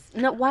 Yes.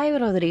 No, why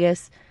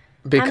Rodriguez?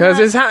 Because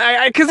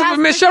of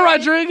Michelle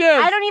Rodriguez.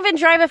 I don't even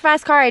drive a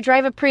fast car. I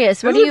drive a Prius.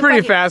 This is a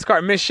pretty fast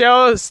car.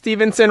 Michelle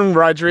Stevenson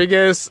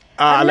Rodriguez.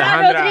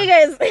 Alejandra.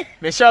 Rodriguez.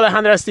 Michelle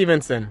Alejandra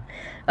Stevenson.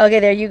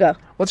 Okay, there you go.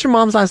 What's your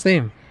mom's last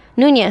name?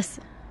 Nunez.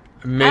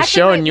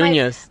 Michelle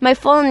Nunez. My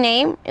full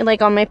name,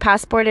 like on my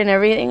passport and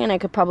everything, and I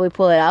could probably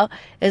pull it out,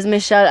 is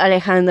Michelle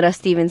Alejandra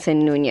Stevenson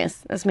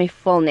Nunez. That's my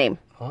full name.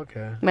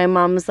 Okay. My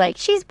mom's like,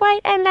 she's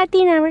white and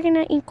Latina. We're going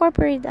to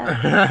incorporate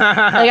that.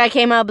 Like, I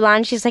came out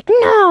blonde. She's like,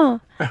 no.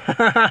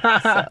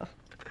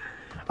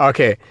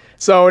 Okay.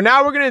 So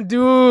now we're going to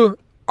do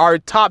our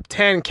top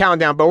 10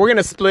 countdown, but we're going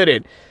to split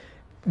it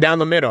down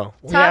the middle.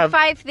 Top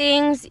 5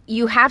 things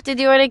you have to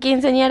do at a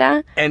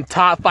quinceañera. And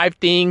top 5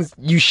 things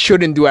you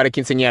shouldn't do at a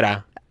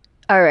quinceañera.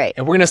 All right.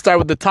 And we're going to start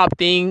with the top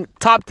 5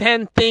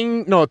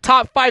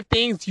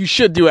 things you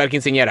should do at a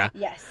quinceañera.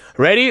 Yes.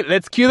 Ready?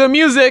 Let's cue the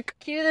music.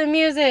 Cue the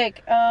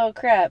music. Oh,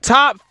 crap.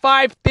 Top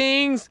 5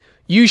 things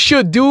you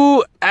should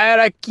do at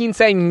a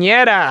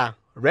quinceañera.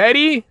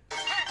 Ready?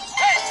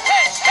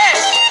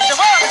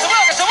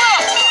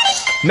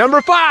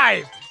 Number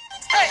 5.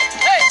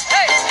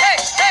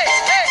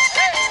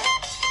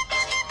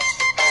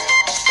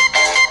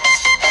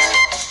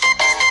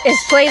 Is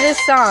play this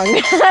song.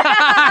 You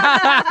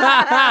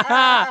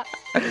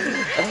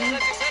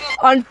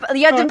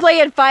have to play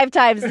it 5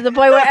 times to the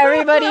point where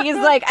everybody is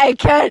like, I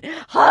can't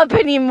hop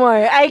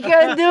anymore. I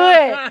can't do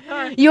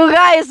it. You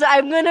guys,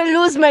 I'm going to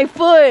lose my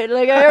foot.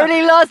 Like, I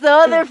already lost the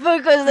other foot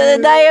because of the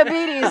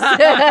diabetes.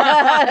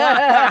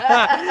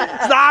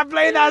 Stop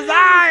playing the song.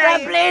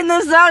 Stop playing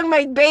the song.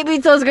 My baby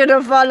toe's going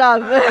to fall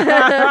off.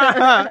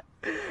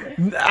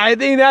 I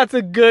think that's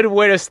a good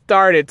way to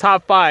start it.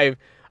 Top 5.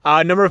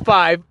 Number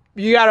 5.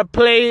 You gotta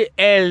play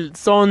El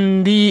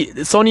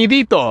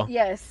Sonidito.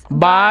 Yes.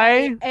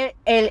 By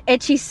El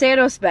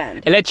Hechiceros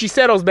Band. El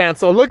Hechiceros Band.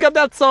 So look up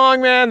that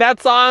song, man.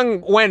 That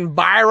song went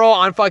viral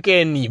on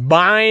fucking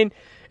Vine.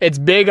 It's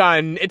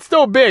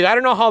still big. I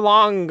don't know how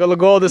long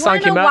ago the song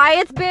came out. Why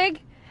it's big?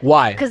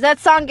 Why? Because that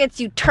song gets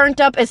you turned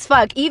up as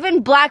fuck.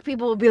 Even black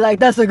people will be like,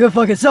 that's a good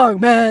fucking song,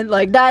 man.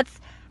 Like, that's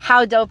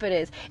how dope it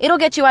is. It'll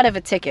get you out of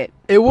a ticket.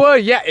 It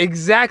would, yeah,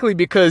 exactly,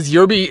 because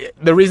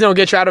the reason it'll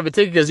get you out of a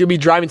ticket because you'll be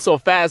driving so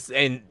fast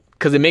and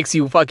because it makes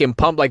you fucking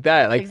pump like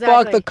that. Like,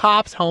 exactly. Fuck the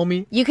cops,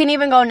 homie. You can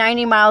even go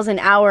 90 miles an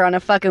hour on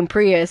a fucking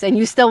Prius and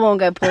you still won't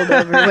get pulled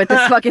over with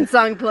this fucking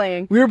song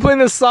playing. We were playing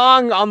the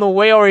song on the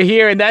way over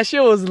here and that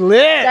shit was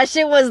lit. That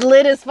shit was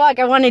lit as fuck.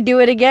 I want to do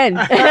it again.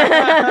 All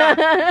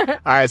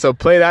right, so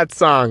play that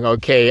song.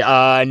 Okay,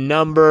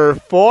 number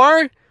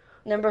 4.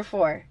 Number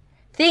 4.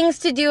 Things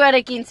to do at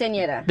a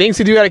quinceañera. Things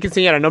to do at a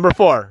quinceañera. Number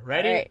 4.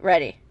 Ready? All right,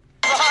 ready.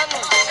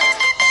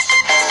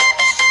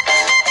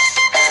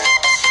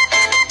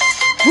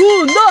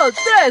 1, 2,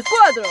 3,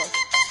 4.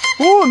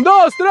 1,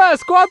 2, 3,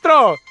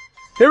 4.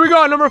 Here we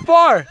go. Number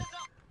 4.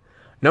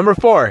 Number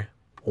 4,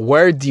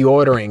 wear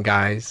deodorant,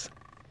 guys.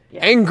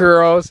 Yes. And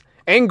girls,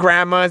 and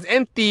grandmas,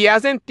 and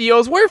tias, and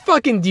tios, wear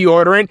fucking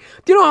deodorant.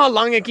 Do you know how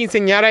long a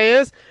quinceañera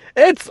is?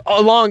 It's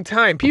a long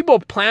time. People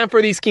plan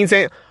for these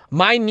quinceañeras.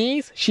 My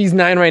niece, she's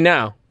 9 right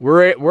now.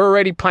 We're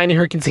already planning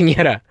her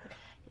quinceañera.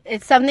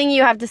 It's something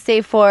you have to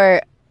save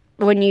for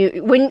when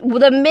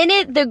the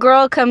minute the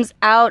girl comes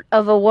out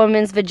of a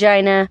woman's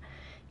vagina,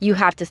 you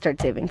have to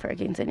start saving for a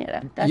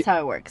quinceañera. That's how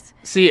it works.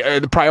 See,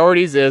 the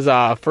priorities is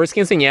first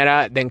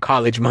quinceañera, then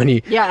college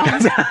money. Yeah.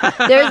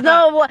 There's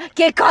no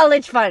get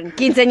college fund,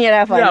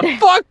 quinceañera fund. Yeah,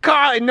 fuck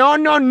college. No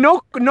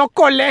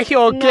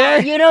colegio, No,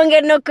 okay? you don't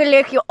get no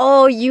colegio.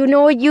 Oh, you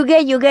know what you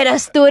get? You get a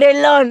student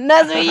loan.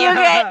 That's what you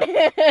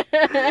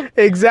get.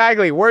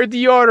 Exactly. Wear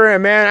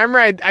deodorant, man. I'm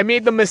right. I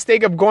made the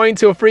mistake of going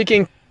to a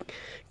freaking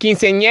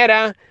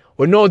quinceañera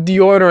with no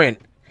deodorant.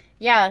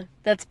 Yeah,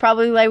 that's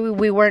probably why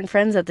we weren't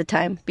friends at the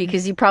time,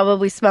 because you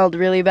probably smelled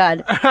really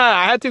bad.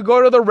 I had to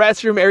go to the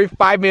restroom every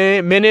 5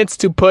 minutes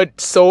to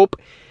put soap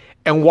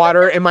and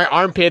water in my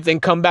armpits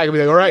and come back and be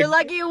like, all right. You're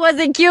lucky it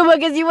wasn't Cuba,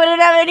 because you wouldn't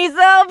have any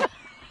soap.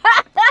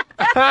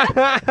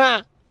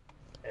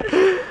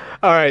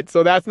 All right,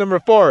 so that's number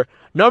 4.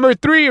 Number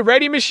 3,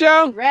 ready,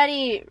 Michelle?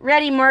 Ready,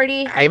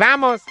 Marty. Ahí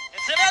vamos.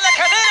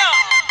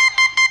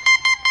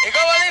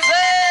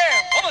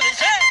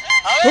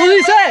 ¿Cómo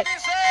dice?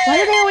 Why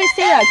do they always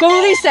say that?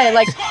 ¿Cómo dice?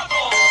 Like,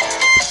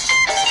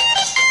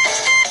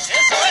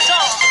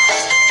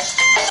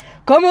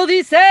 ¿cómo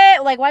dice?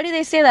 Like, why do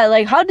they say that?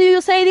 Like, how do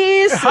you say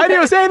this? How do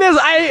you say this?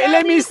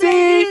 Let me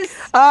see.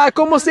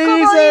 ¿Cómo se ¿Cómo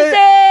dice?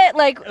 dice?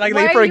 Like Like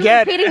why they are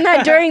forget. you repeating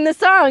that during the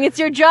song? It's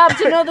your job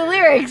to know the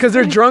lyrics. Because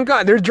they're drunk.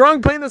 They're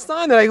drunk playing the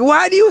song. They're like,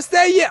 why do you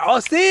say it? Oh,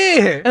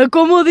 sí.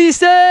 ¿Cómo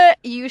dice?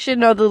 You should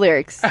know the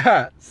lyrics.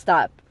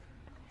 Stop.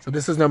 So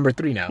this is number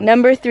 3 now.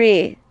 Number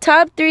 3.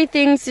 Top 3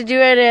 things to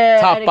do at a...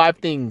 Top 5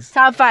 things.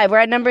 Top 5. We're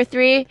at number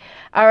 3.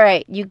 All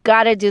right. You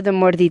got to do the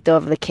mordito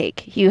of the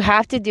cake. You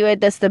have to do it.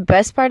 That's the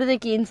best part of the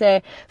quince.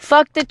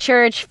 Fuck the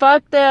church.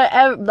 Fuck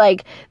the,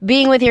 like,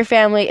 being with your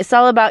family. It's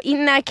all about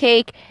eating that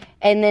cake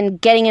and then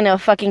getting in a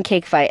fucking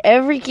cake fight.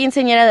 Every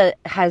quinceañera that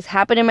has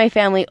happened in my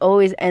family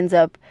always ends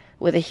up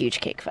with a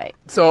huge cake fight.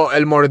 So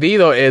el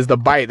mordido is the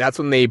bite. That's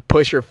when they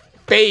push your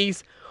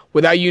face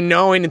without you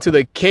knowing into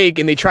the cake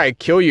and they try to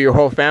kill you, your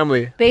whole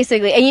family.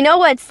 Basically. And you know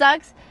what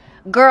sucks?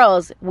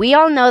 Girls, we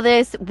all know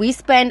this. We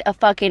spend a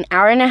fucking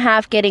hour and a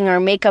half getting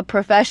our makeup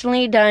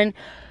professionally done.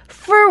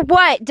 For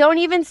what? Don't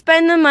even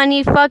spend the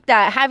money. Fuck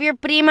that. Have your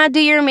prima do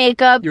your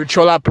makeup. Your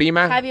chola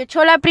prima. Have your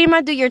chola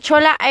prima do your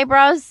chola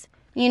eyebrows.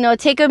 You know,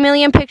 take a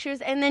million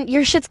pictures, and then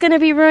your shit's gonna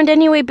be ruined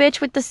anyway, bitch,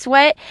 with the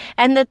sweat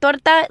and the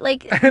torta.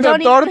 Like,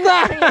 don't torta?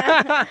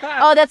 Yeah.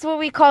 Oh, that's what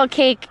we call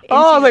cake. in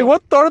Oh, Chile. like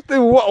what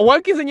torta?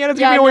 What quinceañeras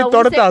Yeah, give me no,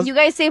 with tortas? you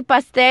guys say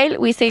pastel,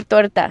 we say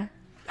torta.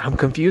 I'm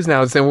confused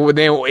now. So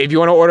then, if you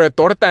want to order a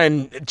torta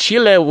in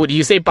Chile, would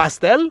you say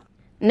pastel?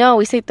 No,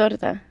 we say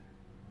torta.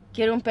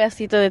 Quiero un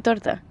pedacito de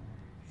torta.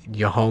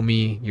 Your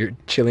homie, your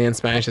Chilean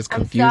Spanish is I'm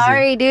confusing.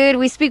 sorry, dude.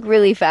 We speak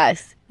really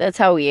fast. That's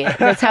how we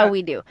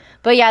do.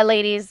 But yeah,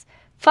 ladies,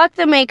 fuck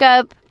the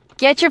makeup.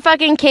 Get your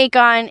fucking cake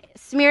on.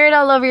 Smear it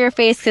all over your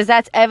face, because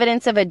that's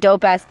evidence of a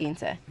dope ass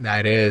quince.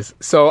 That is.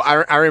 So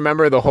I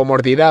remember the whole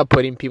mordida,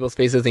 putting people's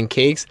faces in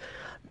cakes.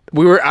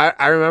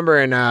 I remember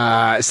in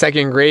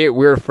 2nd grade,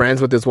 we were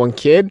friends with this one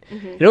kid.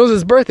 Mm-hmm. And it was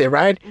his birthday,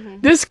 right?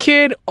 This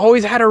kid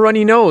always had a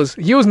runny nose.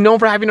 He was known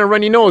for having a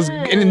runny nose.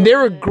 And they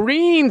were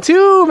green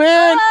too,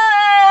 man.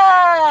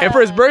 And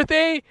for his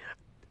birthday,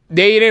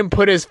 they didn't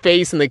put his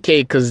face in the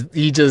cake because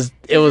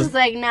it was... It's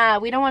like, nah,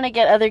 we don't want to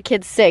get other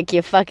kids sick,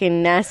 you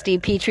fucking nasty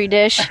petri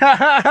dish.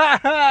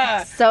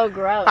 So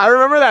gross. I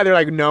remember that. They're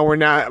like, no, we're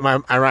not.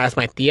 I asked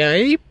my tia,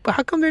 hey,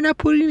 how come they're not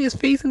putting his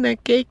face in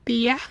that cake,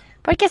 tia?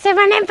 Porque se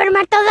van a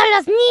enfermar todos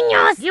los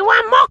niños. You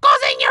want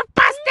mocos in your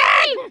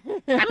pastel?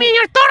 I mean,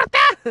 your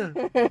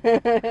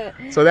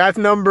torta. So that's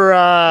number...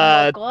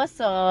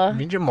 Mocoso.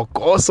 Ninja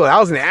mocoso. That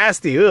was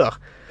nasty. Ugh.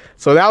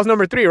 So that was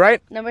number 3, right?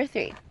 Number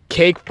 3.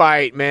 Cake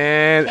fight,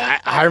 man.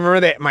 I remember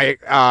that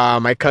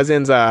my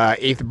cousin's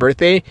 8th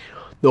birthday,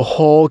 the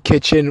whole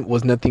kitchen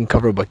was nothing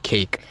covered but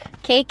cake.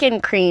 Cake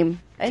and cream.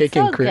 It's Cake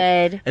so and cream.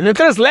 good. And then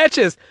tres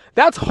leches.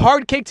 That's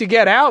hard cake to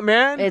get out,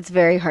 man. It's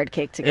very hard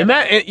cake to get.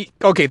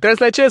 Okay, tres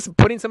leches,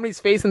 putting somebody's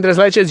face in tres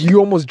leches, you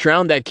almost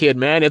drowned that kid,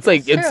 man. It's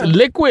like, it's true.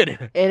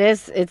 liquid. It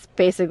is. It's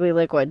basically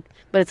liquid,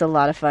 but it's a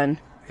lot of fun.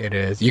 It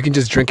is. You can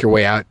just drink your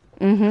way out.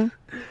 Mm-hmm.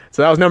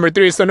 So that was number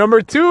 3. So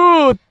number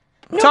 2,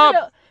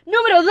 top...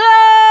 Número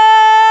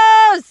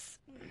 2!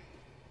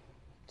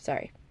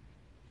 Sorry.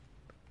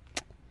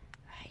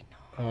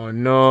 Oh,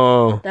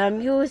 no. The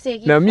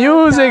music. The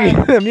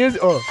music. The music.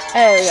 Oh.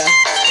 There we go.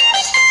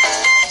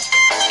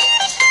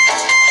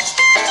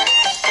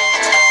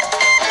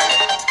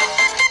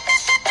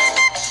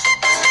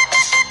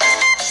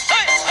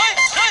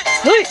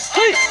 Hey,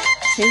 hey.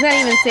 He's not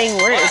even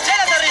saying words.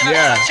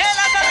 Yeah.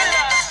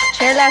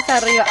 Chelas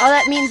arriba. Oh,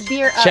 that means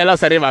beer up.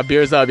 Chelas arriba,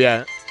 beers up,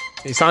 yeah.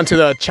 It's on to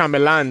the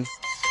chambelans.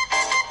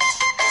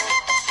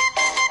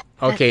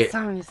 Okay. That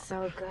song is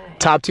so good.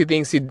 Top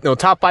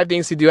 5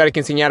 things to do at a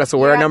quinceañera. So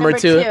we're at number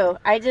two.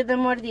 I did the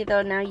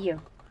mordido, now you.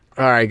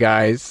 All right,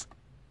 guys.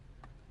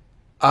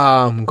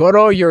 Go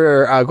to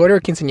your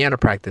quinceañera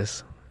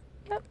practice.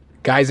 Yep.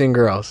 Guys and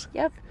girls.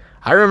 Yep.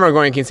 I remember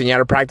going to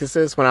quinceañera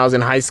practices when I was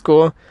in high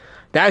school.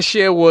 That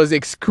shit was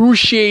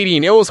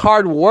excruciating. It was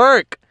hard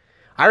work.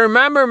 I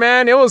remember,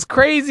 man, it was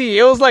crazy.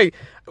 It was like,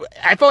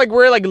 I felt like we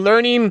were like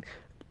learning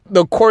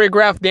the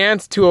choreographed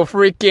dance to a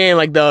freaking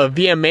like the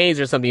VMAs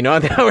or something, you know?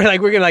 we're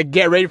gonna like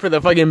get ready for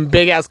the fucking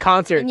big ass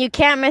concert. And you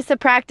can't miss a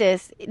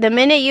practice. The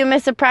minute you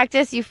miss a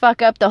practice, you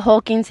fuck up the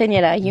whole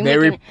quinceañera.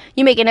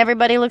 You making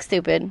everybody look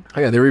stupid.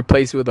 Oh yeah, they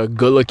replace you with a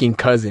good looking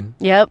cousin.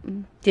 Yep.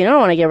 You don't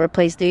want to get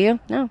replaced, do you?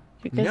 No.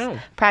 No.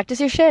 Practice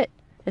your shit.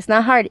 It's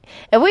not hard.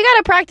 If we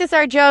gotta practice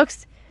our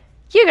jokes,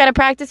 you gotta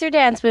practice your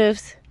dance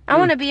moves. I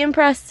want to be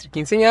impressed.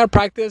 Quinceañera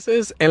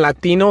practices and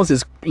Latino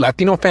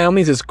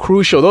families is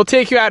crucial. They'll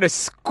take you out of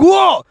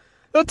school.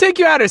 For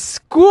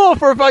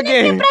fucking...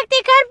 Tienes que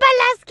practicar para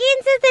las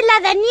 15 de la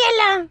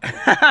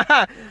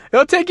Daniela.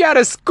 They'll take you out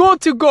of school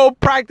to go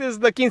practice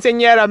the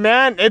quinceañera,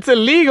 man. It's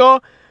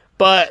illegal,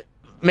 but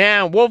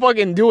man, we'll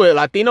fucking do it.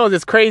 Latinos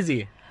is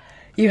crazy.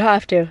 You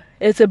have to.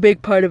 It's a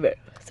big part of it.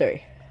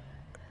 Sorry.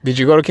 Did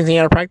you go to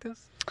quinceañera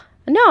practice?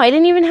 No, I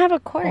didn't even have a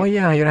court. Oh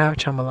yeah, you don't have a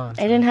chambelan.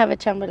 I didn't have a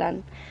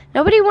chambelan.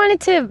 Nobody wanted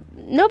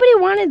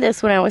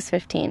this when I was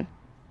 15.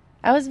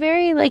 I was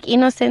very like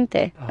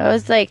inocente. I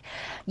was like,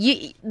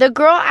 the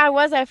girl I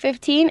was at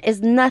 15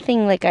 is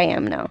nothing like I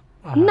am now.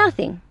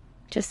 Nothing.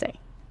 Just saying.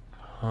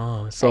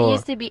 Oh, so I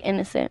used to be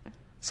innocent.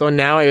 So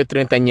now you're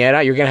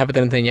treintañera. You're gonna have a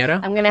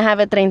treintañera. I'm gonna have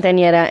a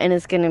treintañera, and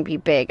it's gonna be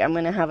big. I'm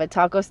gonna have a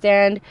taco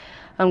stand.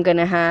 I'm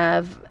gonna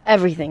have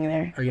everything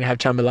there. Are you gonna have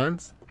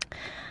chambelans?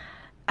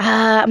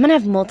 I'm gonna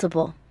have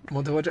multiple.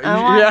 Multiple.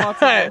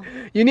 Multiple.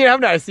 You need to have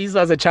Narciso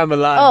as a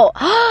chambelan.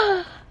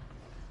 Oh,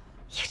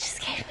 you just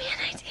gave me an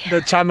idea.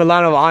 The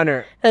chambelan of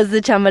honor. That's the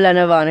chambelan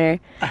of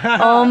honor.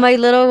 Oh, my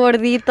little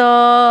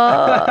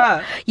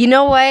gordito. You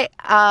know what?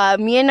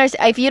 Me and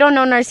if you don't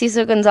know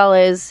Narciso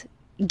Gonzalez,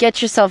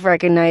 get yourself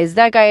recognized.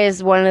 That guy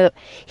is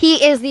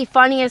he is the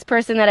funniest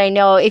person that I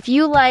know. If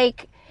you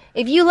like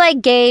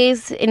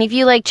gays and if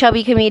you like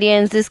chubby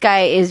comedians, this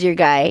guy is your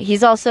guy.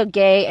 He's also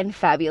gay and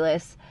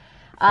fabulous.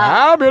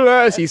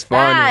 Fabulous. He's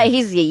funny.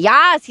 He's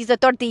a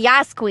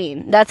tortillas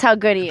queen. That's how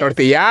good he is.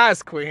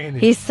 Tortillas queen.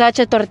 He's such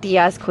a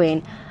tortillas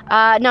queen.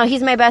 No,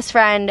 he's my best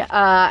friend.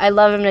 I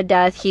love him to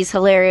death. He's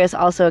hilarious.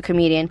 Also a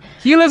comedian.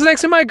 He lives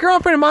next to my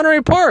girlfriend in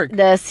Monterey Park.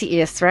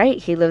 Yes,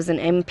 right. He lives in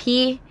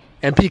MPK.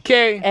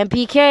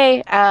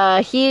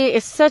 He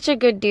is such a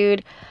good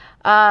dude.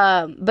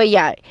 But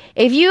yeah,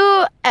 if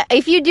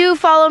you do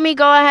follow me,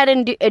 go ahead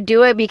and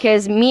do it,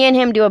 because me and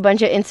him do a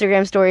bunch of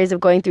Instagram stories of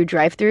going through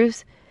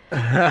drive-thrus.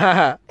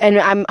 And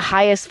I'm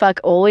high as fuck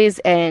always,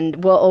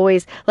 and we'll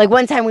always, like,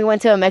 one time we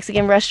went to a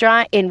Mexican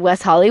restaurant in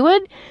West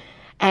Hollywood,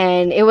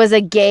 and it was a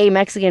gay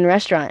Mexican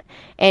restaurant,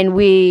 and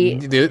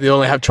they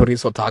only have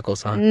chorizo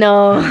tacos, huh?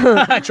 No.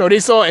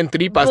 Chorizo and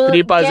tripas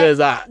is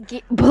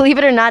believe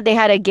it or not, they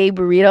had a gay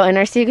burrito, and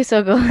our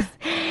Narciso goes,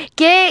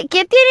 ¿Qué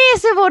tiene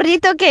ese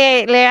burrito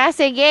que le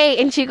hace gay?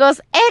 And she goes,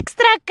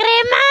 extra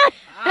crema.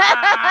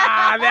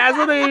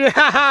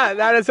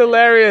 That is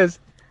hilarious.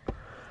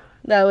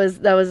 That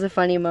was a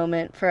funny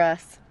moment for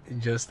us.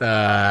 Just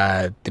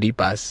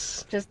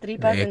tripas. Just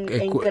tripas and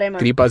crema.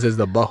 Tripas is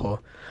the bojo.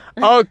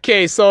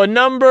 Okay, so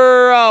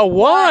number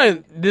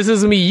one. This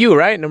is you,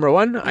 right? Number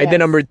one? Yes. I did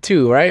number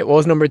two, right? What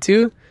was number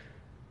two?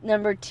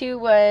 Number two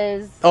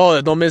was...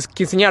 Oh, don't miss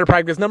quinceañera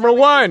practice. Number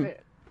one.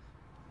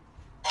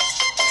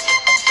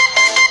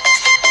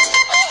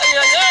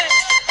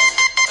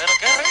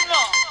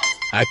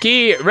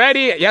 Aquí,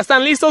 ready? ¿Ya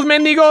están listos,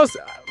 mendigos?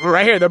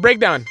 Right here, the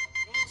breakdown.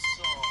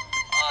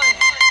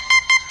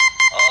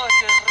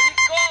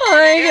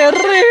 Ay, qué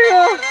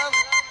rico.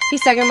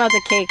 He's talking about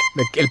the cake.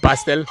 El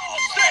pastel.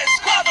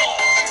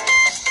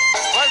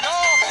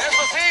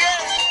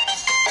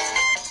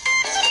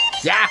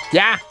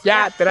 Yeah.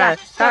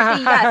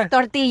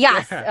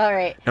 Tortillas. All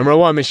right. Number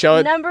one,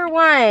 Michelle. Number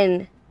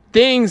one.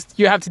 Things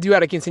you have to do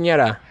at a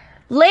quinceañera.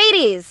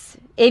 Ladies,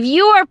 if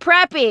you are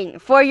prepping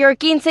for your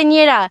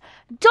quinceañera,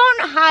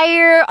 don't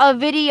hire a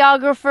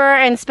videographer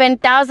and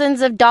spend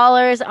thousands of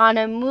dollars on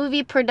a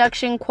movie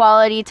production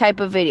quality type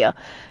of video.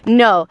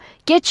 No,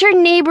 get your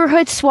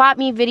neighborhood swap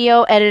meet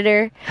video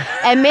editor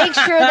and make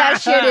sure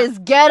that shit is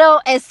ghetto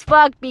as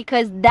fuck,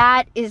 because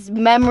that is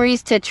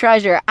memories to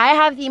treasure. I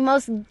have the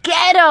most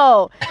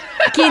ghetto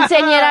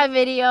quinceañera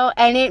video,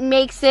 and it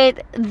makes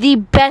it the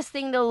best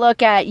thing to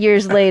look at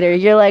years later.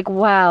 You're like,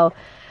 wow,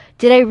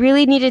 did I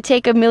really need to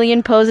take a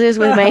million poses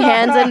with my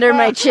hands under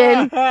my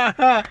chin?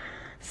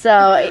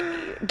 So,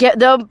 get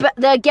the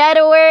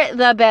ghettoer,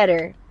 the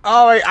better.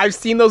 Oh, I've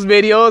seen those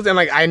videos, and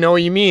like I know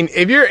what you mean.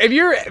 If your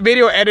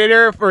video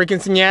editor for a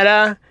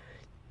quinceañera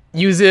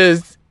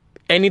uses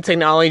any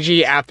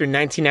technology after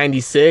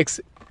 1996,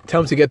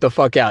 tell him to get the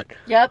fuck out.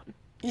 Yep.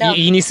 No.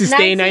 He needs to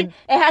stay It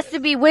has to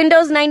be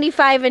Windows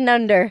 95 and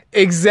under.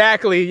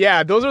 Exactly.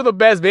 Yeah, those are the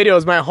best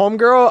videos. My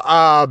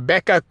homegirl,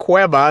 Becca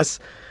Cuevas,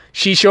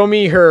 she showed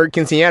me her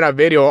quinceañera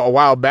video a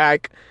while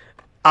back,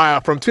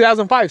 from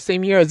 2005,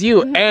 same year as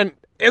you. And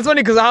it's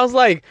funny because I was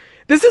like,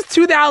 this is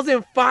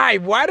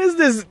 2005. Why does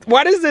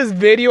this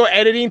video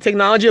editing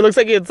technology looks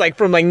like it's like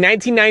from like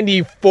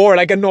 1994,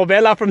 like a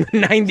novela from the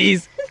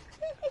 90s?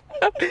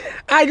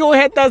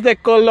 Agujetas de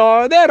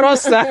color de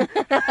rosa.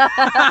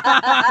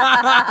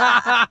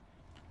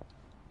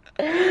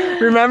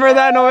 Remember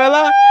that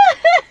novela?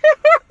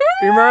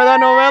 Remember that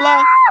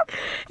novela?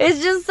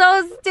 It's just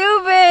so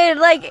stupid.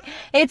 Like,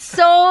 it's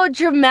so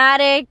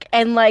dramatic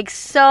and like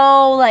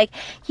so like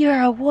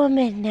you're a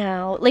woman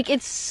now. Like,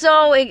 it's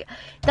so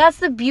that's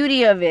the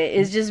beauty of it,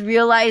 is just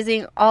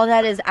realizing all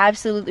that is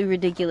absolutely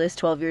ridiculous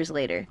 12 years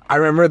later. I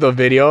remember the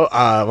video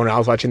when I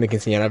was watching the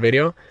quinceañera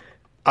video.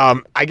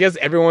 I guess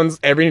every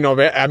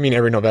novela,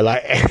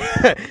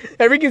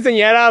 every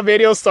quinceañera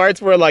video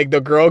starts where like the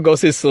girl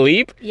goes to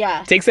sleep,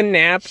 takes a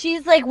nap.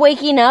 She's like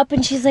waking up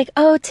and she's like,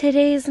 "Oh,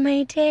 today's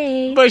my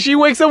day." But she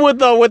wakes up with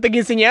the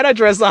quinceañera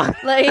dress on.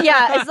 Like,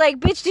 yeah, it's like,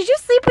 bitch, did you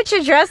sleep with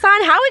your dress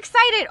on? How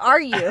excited are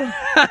you?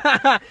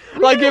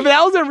 Like, if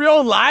that was in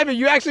real life, if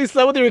you actually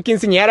slept with your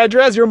quinceañera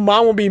dress, your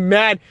mom would be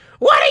mad.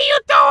 What are you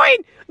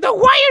doing? The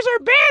wires are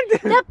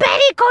bent. The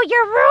petticoat,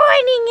 you're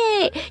ruining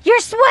it. You're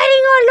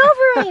sweating all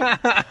over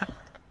it.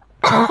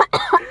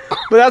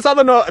 But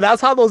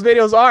that's how those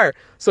videos are.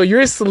 So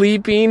you're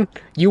sleeping,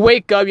 you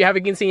wake up, you have a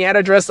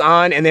quinceañera dress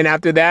on, and then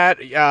after that,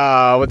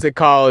 what's it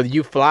called?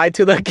 You fly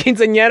to the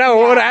quinceañera,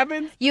 or what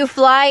happens? You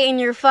fly in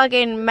your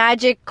fucking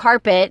magic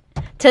carpet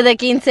to the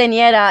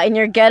quinceañera in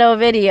your ghetto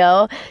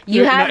video.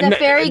 You have the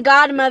fairy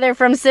godmother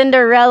from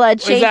Cinderella.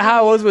 Is that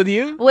how it was with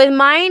you? With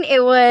mine,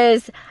 it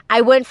was,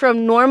 I went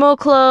from normal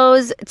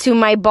clothes to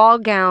my ball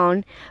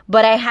gown,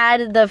 but I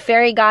had the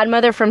fairy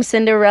godmother from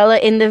Cinderella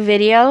in the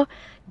video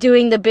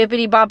doing the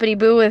bippity boppity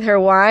boo with her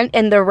wand,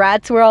 and the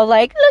rats were all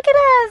like, "Look at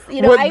us!"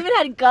 You know, I even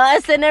had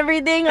Gus and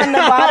everything on the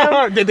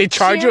bottom. Did they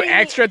charge you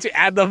extra to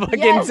add the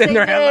fucking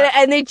Cinderella? They did,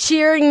 and they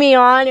cheering me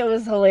on. It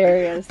was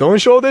hilarious. Don't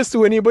show this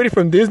to anybody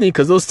from Disney,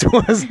 because they'll sue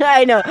us.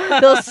 I know,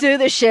 they'll sue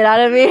the shit out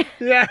of me.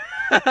 Yeah.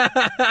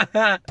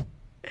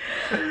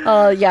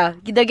 Oh yeah,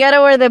 the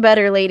ghetto are the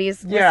better,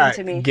 ladies. Listen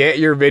to me. Get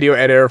your video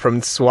editor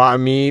from Swap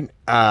Meet.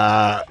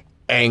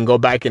 And go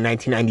back in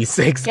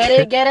 1996. Get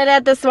it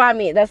at the swap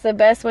meet. That's the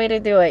best way to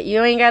do it.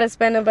 You ain't got to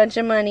spend a bunch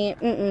of money.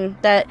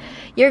 That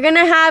you're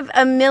gonna have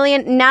a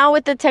million now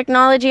with the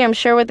technology. I'm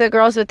sure with the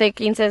girls with their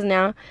quinces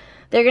now,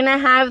 they're gonna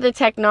have the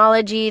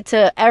technology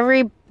to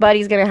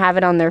everybody's gonna have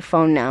it on their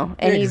phone now.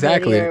 Any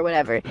video or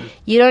whatever.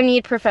 You don't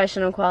need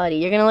professional quality.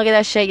 You're gonna look at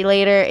that shit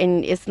later,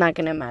 and it's not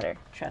gonna matter.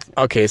 Trust me.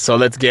 Okay, so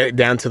let's get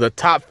down to the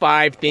top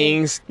 5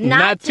 things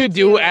not to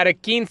do at a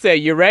quince.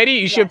 You ready?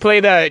 You should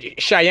play the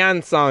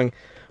Chayanne song,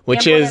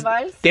 which is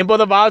Tiempo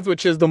de Vals,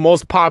 which is the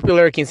most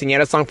popular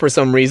quinceañera song for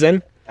some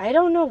reason. I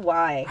don't know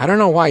why. I don't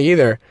know why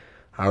either.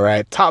 All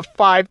right, top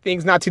 5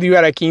 things not to do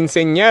at a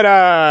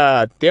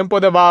quinceañera.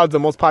 Tiempo de Vals, the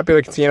most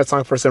popular quinceañera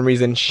song for some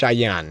reason.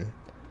 Chayanne.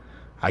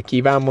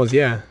 Aquí vamos,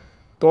 yeah.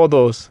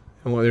 Todos.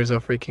 And well, there's a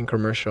freaking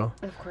commercial.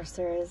 Of course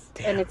there is.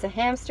 Damn. And it's a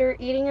hamster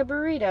eating a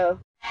burrito.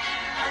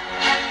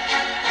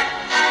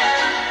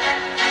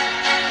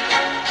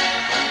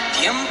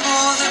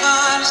 Tiempo de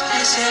vals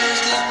es el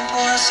tiempo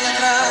hacia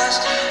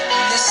atrás,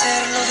 de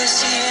ser lo de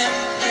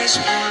siempre es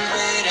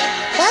volver a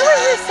empezar. Why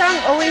was this song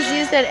always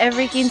used at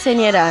every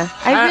quinceañera?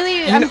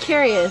 I'm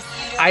curious.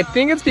 I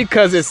think it's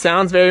because it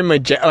sounds very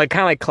kind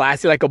of like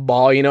classy, like a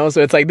ball, you know.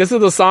 So it's like, this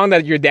is the song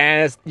that your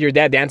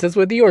dad dances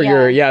with you,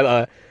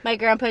 or my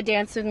grandpa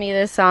danced with me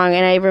this song,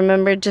 and I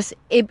remember just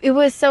it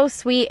was so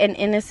sweet and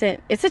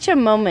innocent. It's such a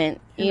moment,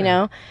 you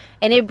know.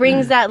 And it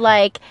brings that,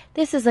 like,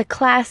 this is a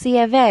classy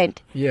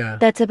event. Yeah.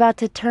 That's about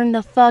to turn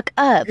the fuck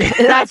up.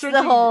 That's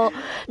the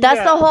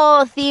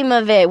whole theme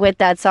of it with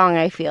that song,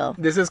 I feel.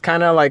 This is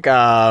kind of like,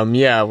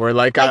 we're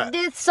like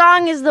this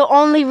song is the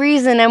only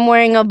reason I'm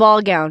wearing a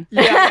ball gown.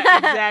 Yeah,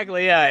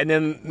 exactly, yeah. And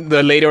then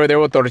the lady over there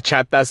with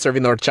horchata,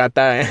 serving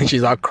horchata, and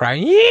she's all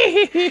crying.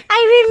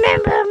 I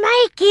remember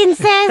my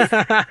quinces.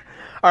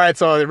 All right,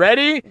 so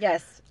ready?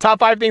 Yes. Top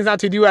 5 things not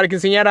to do at a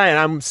quinceañera, and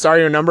I'm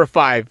starting with number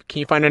 5. Can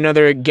you find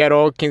another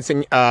ghetto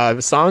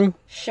song?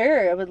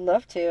 Sure, I would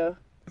love to.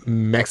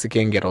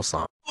 Mexican ghetto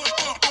song.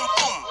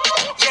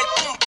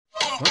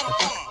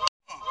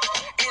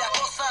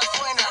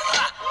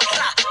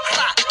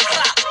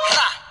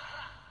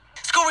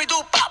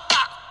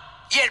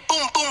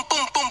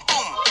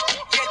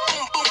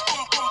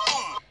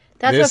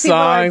 That's what people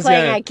are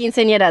playing at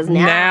quinceañeras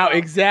now. Now,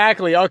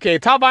 exactly. Okay,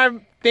 top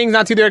 5 things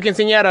not to do at a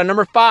quinceañera.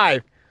 Number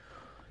 5.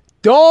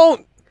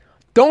 Don't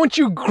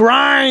you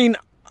grind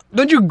at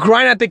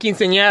the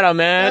quinceañera,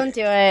 man. Don't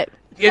do it.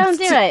 Don't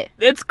do it.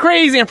 It's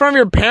crazy in front of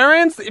your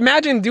parents.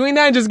 Imagine doing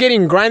that and just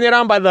getting grinded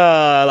on by a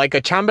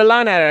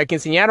chambelán at a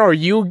quinceañera, or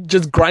you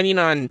just grinding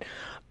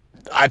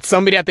at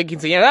somebody at the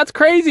quinceañera. That's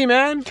crazy,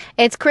 man.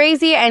 It's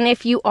crazy, and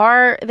if you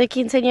are the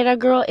quinceañera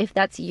girl, if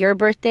that's your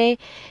birthday,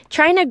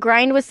 trying to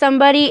grind with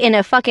somebody in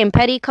a fucking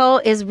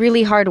petticoat is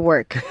really hard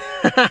work.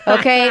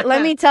 Okay?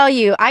 Let me tell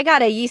you, I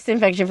got a yeast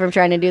infection from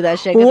trying to do that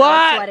shit because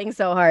I was sweating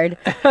so hard.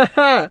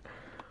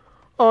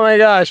 Oh my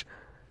gosh.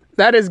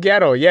 That is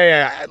ghetto.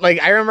 Yeah.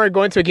 Like, I remember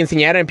going to a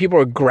quinceañera and people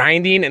were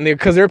grinding and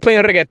because they were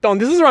playing reggaeton.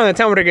 This is around the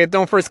time when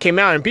reggaeton first came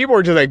out and people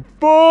were just like,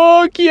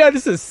 fuck yeah,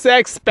 this is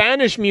sex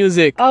Spanish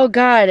music. Oh,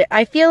 God.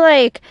 I feel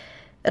like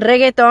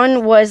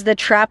reggaeton was the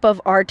trap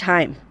of our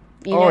time.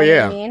 You know what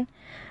I mean?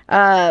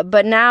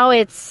 But now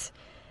it's...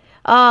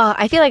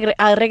 I feel like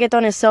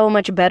reggaeton is so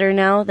much better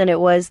now than it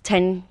was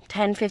 10,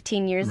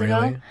 15 years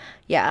ago.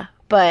 Yeah.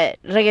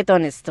 But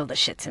reggaeton is still the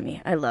shit to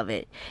me. I love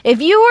it. If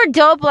you were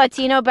dope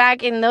Latino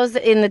back in the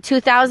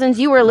 2000s,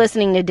 you were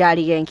listening to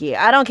Daddy Yankee.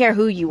 I don't care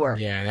who you were.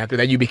 Yeah, and after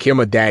that, you became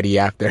a daddy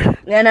after.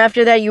 And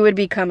after that, you would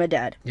become a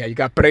dad. Yeah, you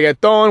got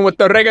reggaeton with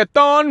the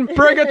reggaeton.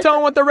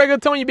 Reggaeton with the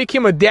reggaeton, you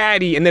became a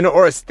daddy. And then,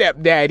 or a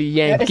stepdaddy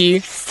Yankee.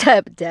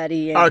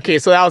 Stepdaddy Yankee. Okay,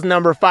 so that was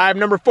number 5.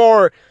 Number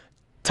 4,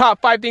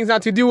 top 5 things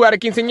not to do at a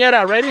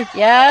quinceañera. Ready?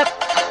 Yep.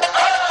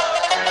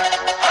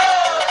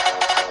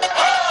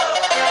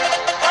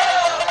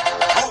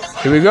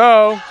 Here we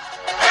go.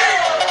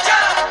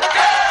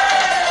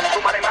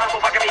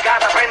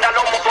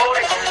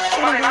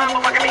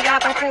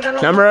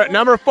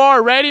 Number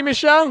 4. Ready,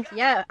 Michelle?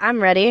 Yeah,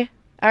 I'm ready.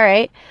 All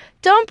right.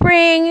 Don't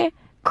bring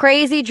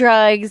crazy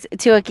drugs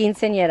to a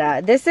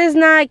quinceañera.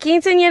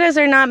 Quinceañeras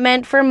are not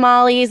meant for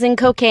mollies and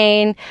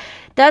cocaine.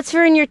 That's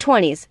for in your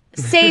 20s.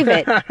 Save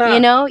it.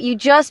 You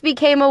just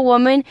became a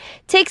woman.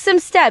 Take some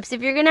steps.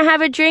 If you're going to have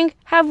a drink,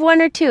 have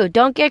 1 or 2.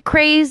 Don't get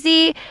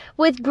crazy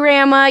with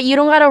grandma. You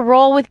don't got to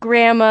roll with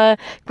grandma.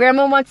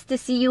 Grandma wants to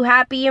see you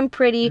happy and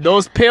pretty.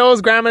 Those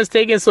pills grandma's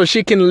taking so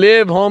she can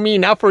live, homie,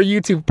 not for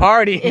you to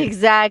party.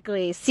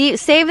 Exactly.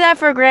 Save that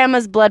for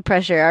grandma's blood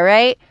pressure, all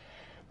right?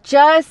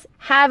 Just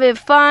have it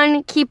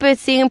fun. Keep it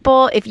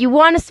simple. If you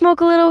want to smoke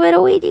a little bit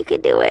of weed, you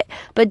can do it.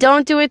 But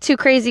don't do it too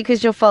crazy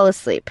because you'll fall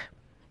asleep.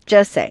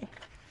 Just saying.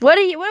 What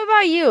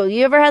about you?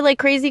 You ever had like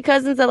crazy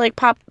cousins that like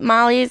pop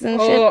mollies and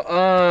shit?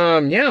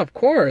 Yeah, of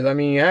course. I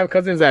mean, I have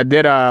cousins that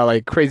did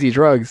like crazy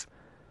drugs.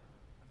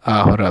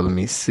 Hold on, let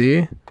me see.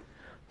 I'm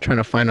trying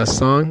to find a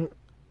song.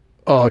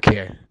 Oh,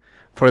 okay.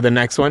 For the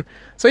next one.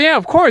 So yeah,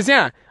 of course,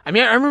 yeah. I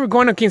mean, I remember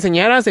going to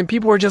quinceañeras and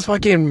people were just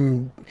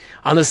fucking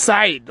on the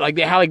side. Like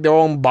they had like their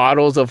own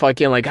bottles of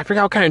fucking like, I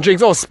forgot what kind of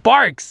drinks. Oh,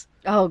 Sparks.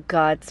 Oh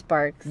God,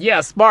 Sparks.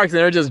 Yeah, Sparks. And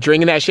they're just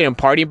drinking that shit and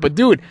partying. But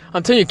dude,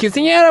 I'm telling you,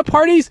 quinceañera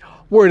parties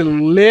were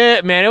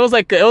lit, man. It was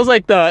like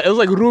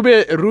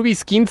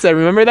Ruby's Quince.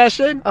 Remember that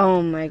shit?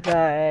 Oh my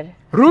God.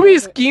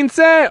 Ruby's Quince.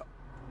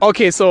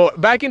 Okay, so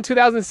back in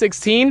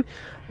 2016,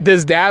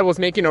 this dad was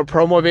making a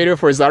promo video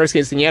for his daughter's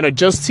quinceañera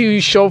just to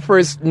show for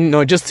his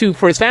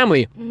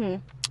family. Mm-hmm.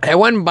 It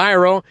went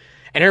viral,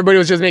 and everybody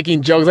was just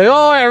making jokes like,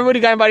 "Oh, everybody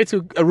got invited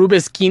to a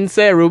Ruby's Quince."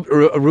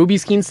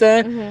 Ruby's Quince.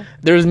 Mm-hmm.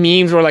 There's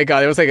memes where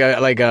there was like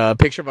a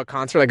picture of a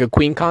concert, like a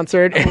Queen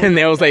concert, and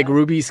there was like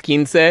Ruby's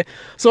Quince.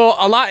 So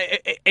a lot,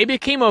 it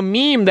became a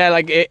meme that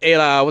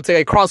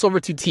it crossed over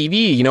to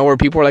TV, where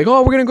people were like,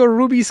 "Oh, we're gonna go to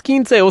Ruby's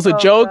Quince." It was a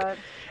joke, God.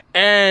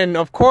 And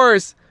of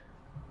course,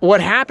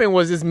 what happened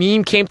was this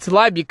meme came to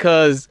life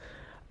because,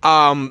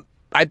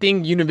 I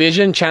think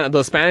Univision channel,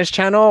 the Spanish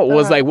channel,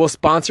 was like, we'll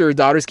sponsor your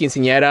daughter's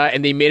quinceañera,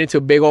 and they made it into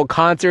a big old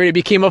concert. It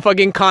became a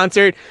fucking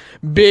concert.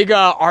 Big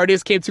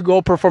artists came to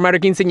go perform at her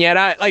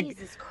quinceañera. Like,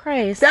 Jesus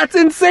Christ, that's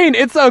insane.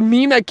 It's a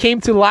meme that came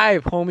to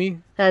life,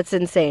 homie. That's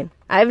insane.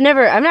 I've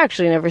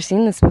actually never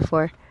seen this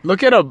before.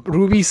 Look at a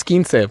Ruby's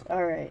Quince.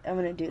 All right, I'm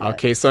gonna do that.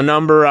 Okay, so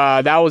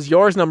that was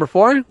yours, number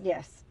 4.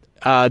 Yes.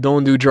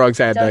 Don't do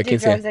drugs at Don't do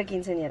quinceañeras. drugs at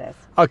quinceañeras.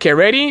 Okay,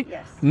 ready?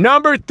 Yes.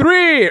 Number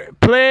 3,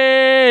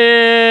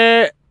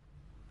 play.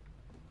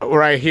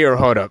 Right here,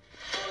 hold up.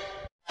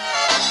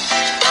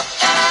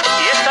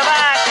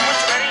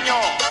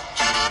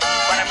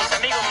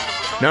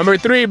 Number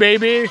 3,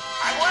 baby. Have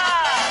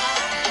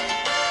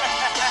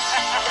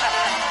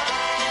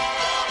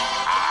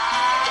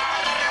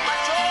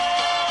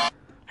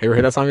you ever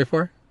heard that song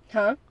before?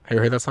 Huh? Have you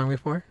heard that song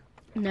before?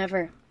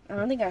 Never. I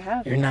don't think I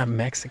have. You're not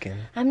Mexican.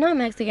 I'm not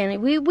Mexican.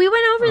 We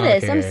went over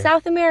this. I'm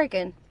South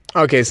American.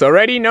 Okay, so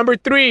ready? Number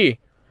 3.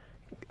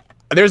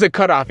 There's a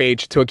cutoff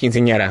age to a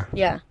quinceañera.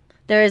 Yeah,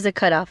 there is a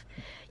cutoff.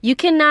 You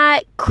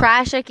cannot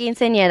crash a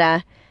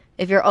quinceañera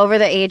if you're over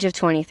the age of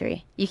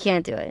 23. You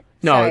can't do it.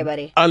 No, sorry,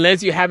 buddy.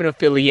 Unless you have an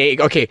affiliate.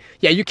 Okay,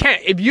 yeah, you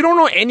can't. If you don't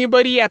know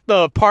anybody at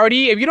the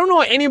party, if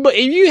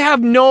you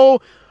have no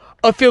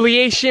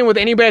affiliation with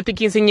anybody at the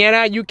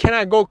quinceañera, you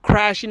cannot go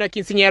crashing a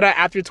quinceañera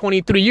after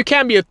 23. You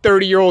can't be a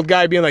 30-year-old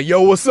guy being like,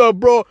 yo, what's up,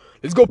 bro?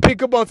 Let's go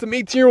pick up on some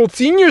 18-year-old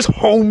seniors,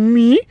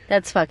 homie.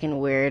 That's fucking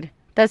weird.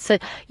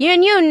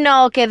 You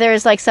know que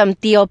there's like some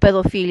tío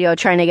pedofilio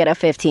trying to get a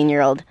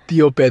 15-year-old.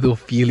 Tío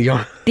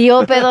pedofilio.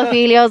 Tío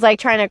pedofilio is like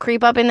trying to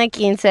creep up in the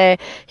quince.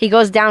 He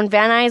goes down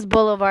Van Nuys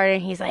Boulevard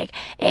and he's like,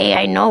 hey,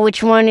 I know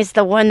which one is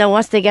the one that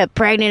wants to get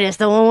pregnant. It's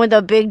the one with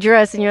the big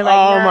dress. And you're like,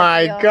 oh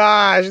my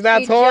gosh,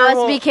 that's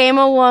horrible. She just became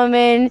a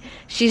woman.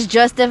 She's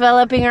just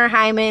developing her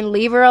hymen.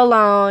 Leave her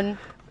alone.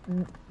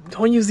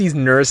 Don't use these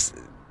nurse.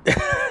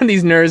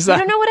 These nurse. You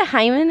don't know what a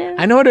hymen is?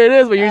 I know what it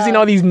is, but you're using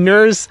all these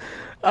nurse.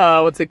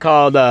 What's it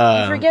called?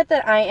 You forget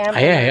that I am.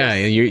 Yeah.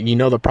 You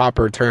know the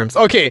proper terms.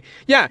 Okay,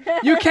 yeah,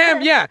 you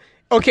can. Yeah,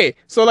 okay.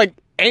 So like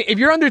if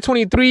you're under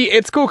 23,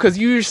 it's cool because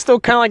you're still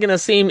kind of like in the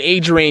same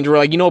age range where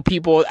like, you know,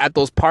 people at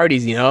those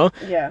parties, you know?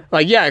 Yeah.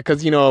 Like, yeah,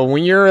 because, you know,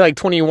 when you're like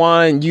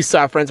 21, you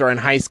still have friends who are in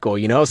high school,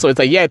 you know? So it's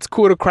like, yeah, it's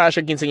cool to crash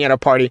a quinceañera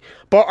party.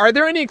 But are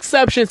there any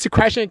exceptions to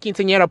crashing a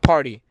quinceañera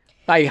party?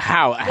 Like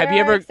how? Have you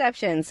ever...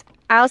 exceptions.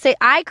 I'll say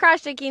I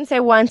crashed a quince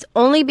once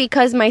only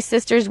because my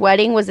sister's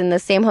wedding was in the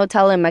same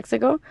hotel in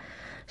Mexico.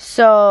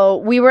 So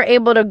we were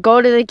able to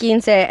go to the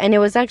quince, and it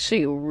was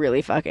actually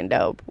really fucking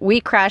dope.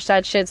 We crashed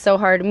that shit so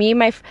hard. Me,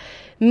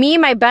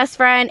 my best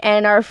friend,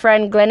 and our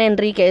friend Glenn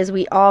Enriquez,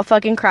 we all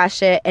fucking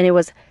crashed it, and it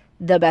was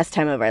the best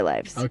time of our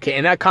lives. Okay,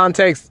 in that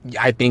context,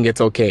 I think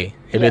it's okay.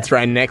 If it's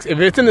right next... If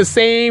it's in the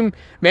same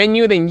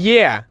venue, then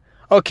yeah.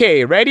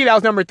 Okay, ready? That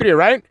was number 3,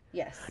 right?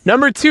 Yes.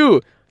 Number 2,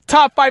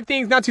 top 5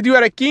 things not to do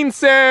at a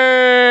quince.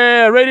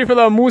 Ready for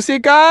the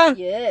música?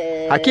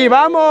 Yeah. Aquí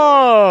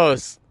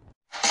vamos.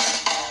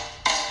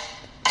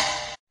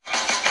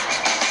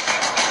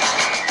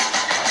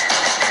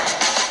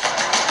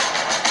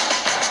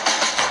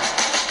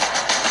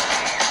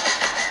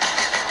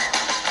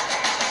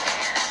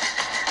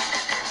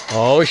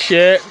 Oh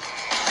shit.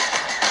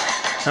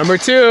 Number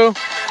 2.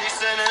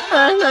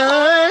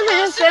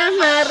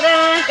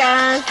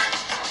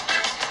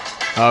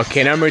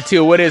 Okay, number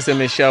 2. What is it,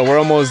 Michelle? We're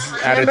almost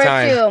out of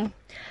time. Number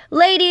 2.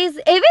 Ladies,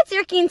 if it's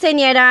your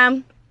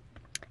quinceañera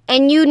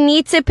and you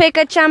need to pick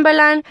a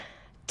chambelan,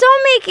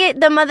 don't make it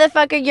the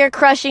motherfucker you're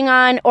crushing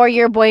on or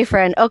your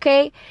boyfriend,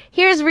 okay?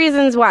 Here's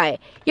reasons why.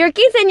 Your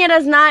quinceañera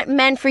is not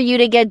meant for you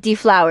to get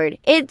deflowered.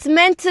 It's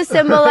meant to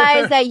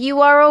symbolize that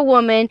you are a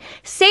woman.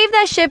 Save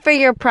that shit for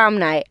your prom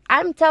night.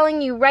 I'm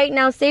telling you right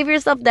now, save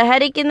yourself the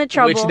headache and the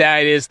trouble. Which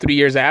that is 3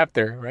 years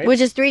after, right? Which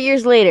is 3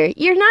 years later.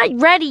 You're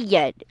not ready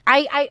yet.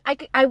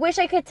 I wish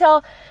I could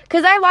tell,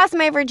 because I lost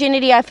my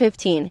virginity at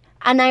 15,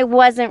 and I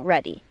wasn't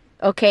ready,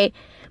 okay?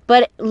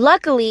 But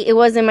luckily, it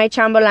wasn't my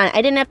chambelan.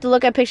 I didn't have to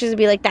look at pictures and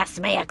be like, that's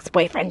my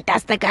ex-boyfriend.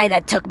 That's the guy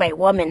that took my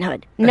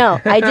womanhood. No,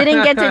 I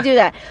didn't get to do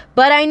that.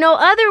 But I know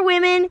other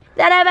women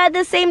that have had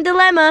the same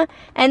dilemma,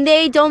 and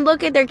they don't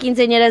look at their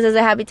quinceañeras as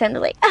a happy time.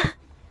 They're like,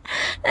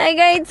 that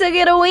guy took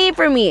it away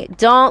from me.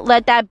 Don't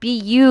let that be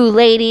you,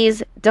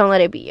 ladies. Don't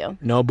let it be you.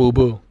 No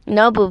boo-boo.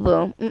 No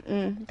boo-boo.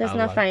 That's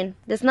not fun.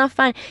 That's not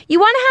fun. You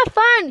want to have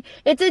fun.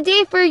 It's a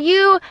day for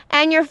you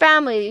and your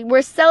family.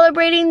 We're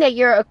celebrating that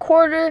you're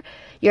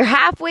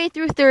halfway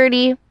through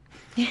 30.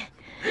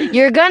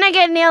 You're gonna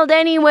get nailed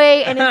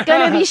anyway, and it's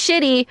gonna be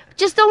shitty.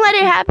 Just don't let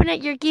it happen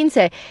at your quince.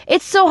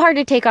 It's so hard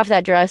to take off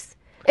that dress.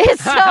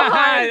 It's so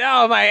hard.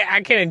 Oh my,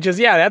 I can't just,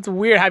 yeah, that's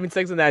weird having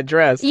sex in that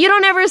dress. You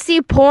don't ever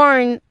see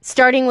porn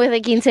starting with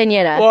a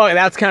quinceañera. Well,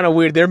 that's kind of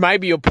weird. There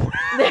might be a porn.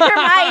 There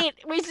might.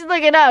 We should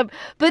look it up.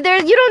 But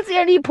you don't see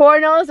any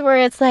pornos where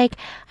it's like,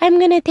 I'm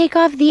going to take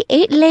off the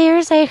 8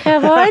 layers I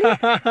have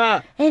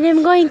on, and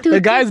I'm going to... The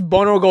guy's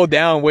boner will go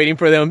down waiting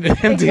for them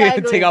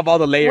to take off all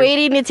the layers.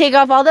 Waiting to take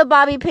off all the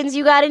bobby pins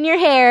you got in your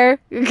hair,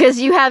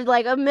 because you have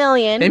like a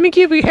million. Let me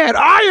keep your head.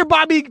 Your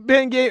bobby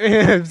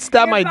pin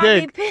stop my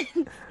dick.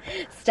 Pins.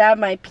 Stab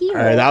my pee. All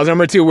right, that was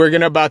number 2. We're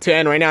about to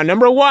end right now.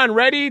 Number 1,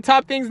 ready?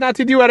 Top things not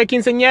to do at a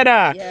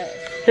quinceañera.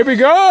 Yes. Here we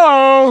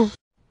go.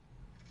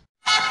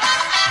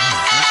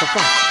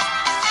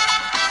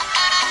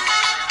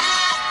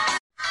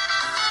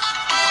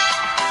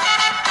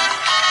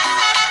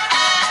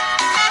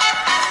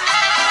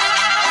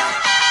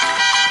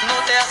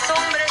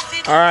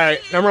 All right,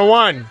 number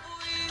 1.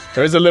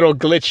 There's a little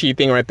glitchy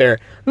thing right there.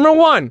 Number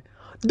 1.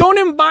 Don't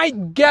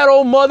invite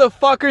ghetto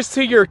motherfuckers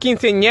to your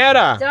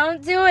quinceañera.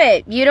 Don't do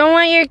it. You don't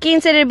want your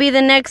quince to be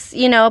the next,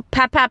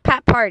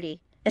 pat party.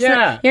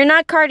 You're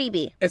not Cardi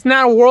B. It's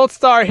not world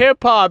star hip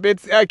hop.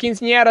 It's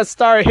quinceañera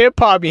star hip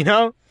hop, you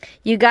know?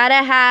 You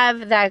gotta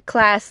have that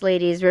class,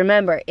 ladies.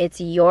 Remember,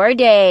 it's your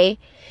day.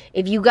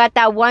 If you got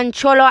that one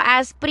cholo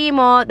ass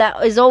primo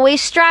that is always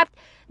strapped,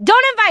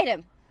 don't invite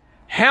him.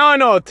 Hell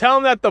no. Tell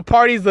them that the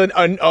party's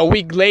a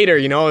week later,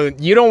 you know?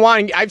 You don't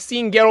want... I've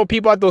seen ghetto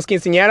people at those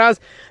quinceañeras.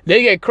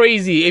 They get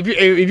crazy.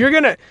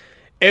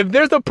 If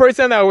there's a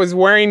person that was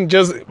wearing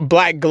just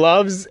black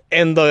gloves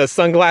and the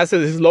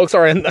sunglasses, his looks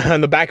are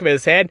on the back of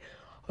his head,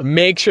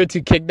 make sure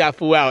to kick that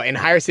fool out and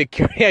hire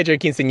security at your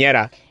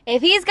quinceañera.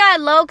 If he's got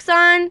lokes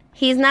on,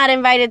 he's not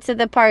invited to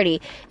the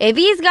party. If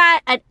he's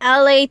got an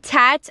LA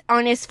tat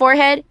on his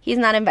forehead, he's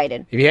not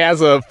invited. If he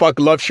has a fuck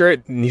love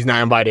shirt, he's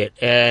not invited.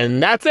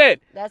 And that's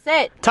it. That's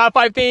it. Top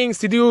 5 things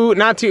to do,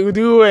 not to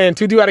do, and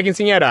to do at a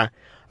quinceañera.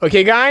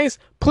 Okay, guys,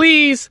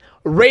 please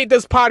rate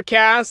this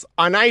podcast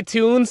on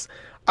iTunes.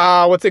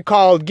 What's it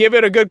called? Give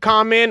it a good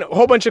comment, a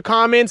whole bunch of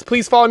comments.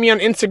 Please follow me on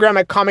Instagram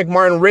at Comic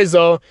Martin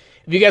Rizzo.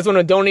 If you guys want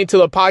to donate to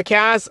the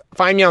podcast,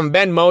 find me on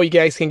Venmo. You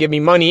guys can give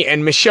me money.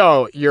 And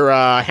Michelle, your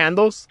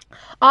handles?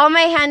 All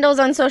my handles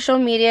on social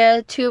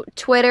media,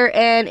 Twitter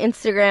and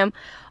Instagram,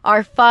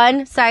 are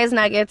Fun Size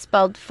Nuggets,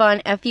 spelled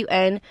fun,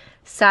 F-U-N,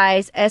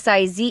 Size,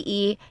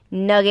 S-I-Z-E,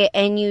 Nugget,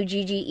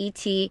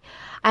 N-U-G-G-E-T.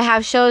 I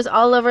have shows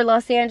all over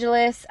Los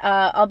Angeles.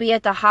 I'll be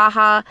at the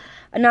Haha,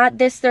 not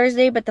this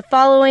Thursday, but the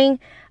following.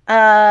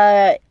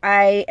 I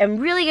am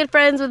really good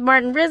friends with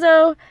Martin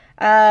Rizzo.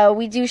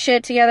 We do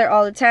shit together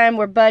all the time.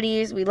 We're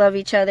buddies. We love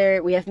each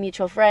other. We have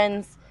mutual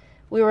friends.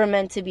 We were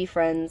meant to be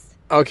friends.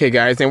 Okay,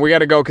 guys, and we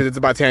gotta go because it's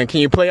about 10.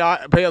 Can you play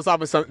us off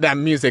with that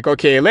music?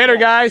 Okay, later,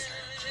 guys.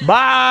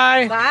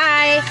 Bye.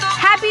 Bye.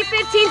 Happy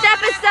 15th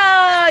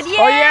episode. Yeah.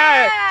 Oh,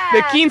 yeah.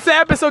 The 15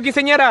 episode,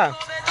 quinceañera.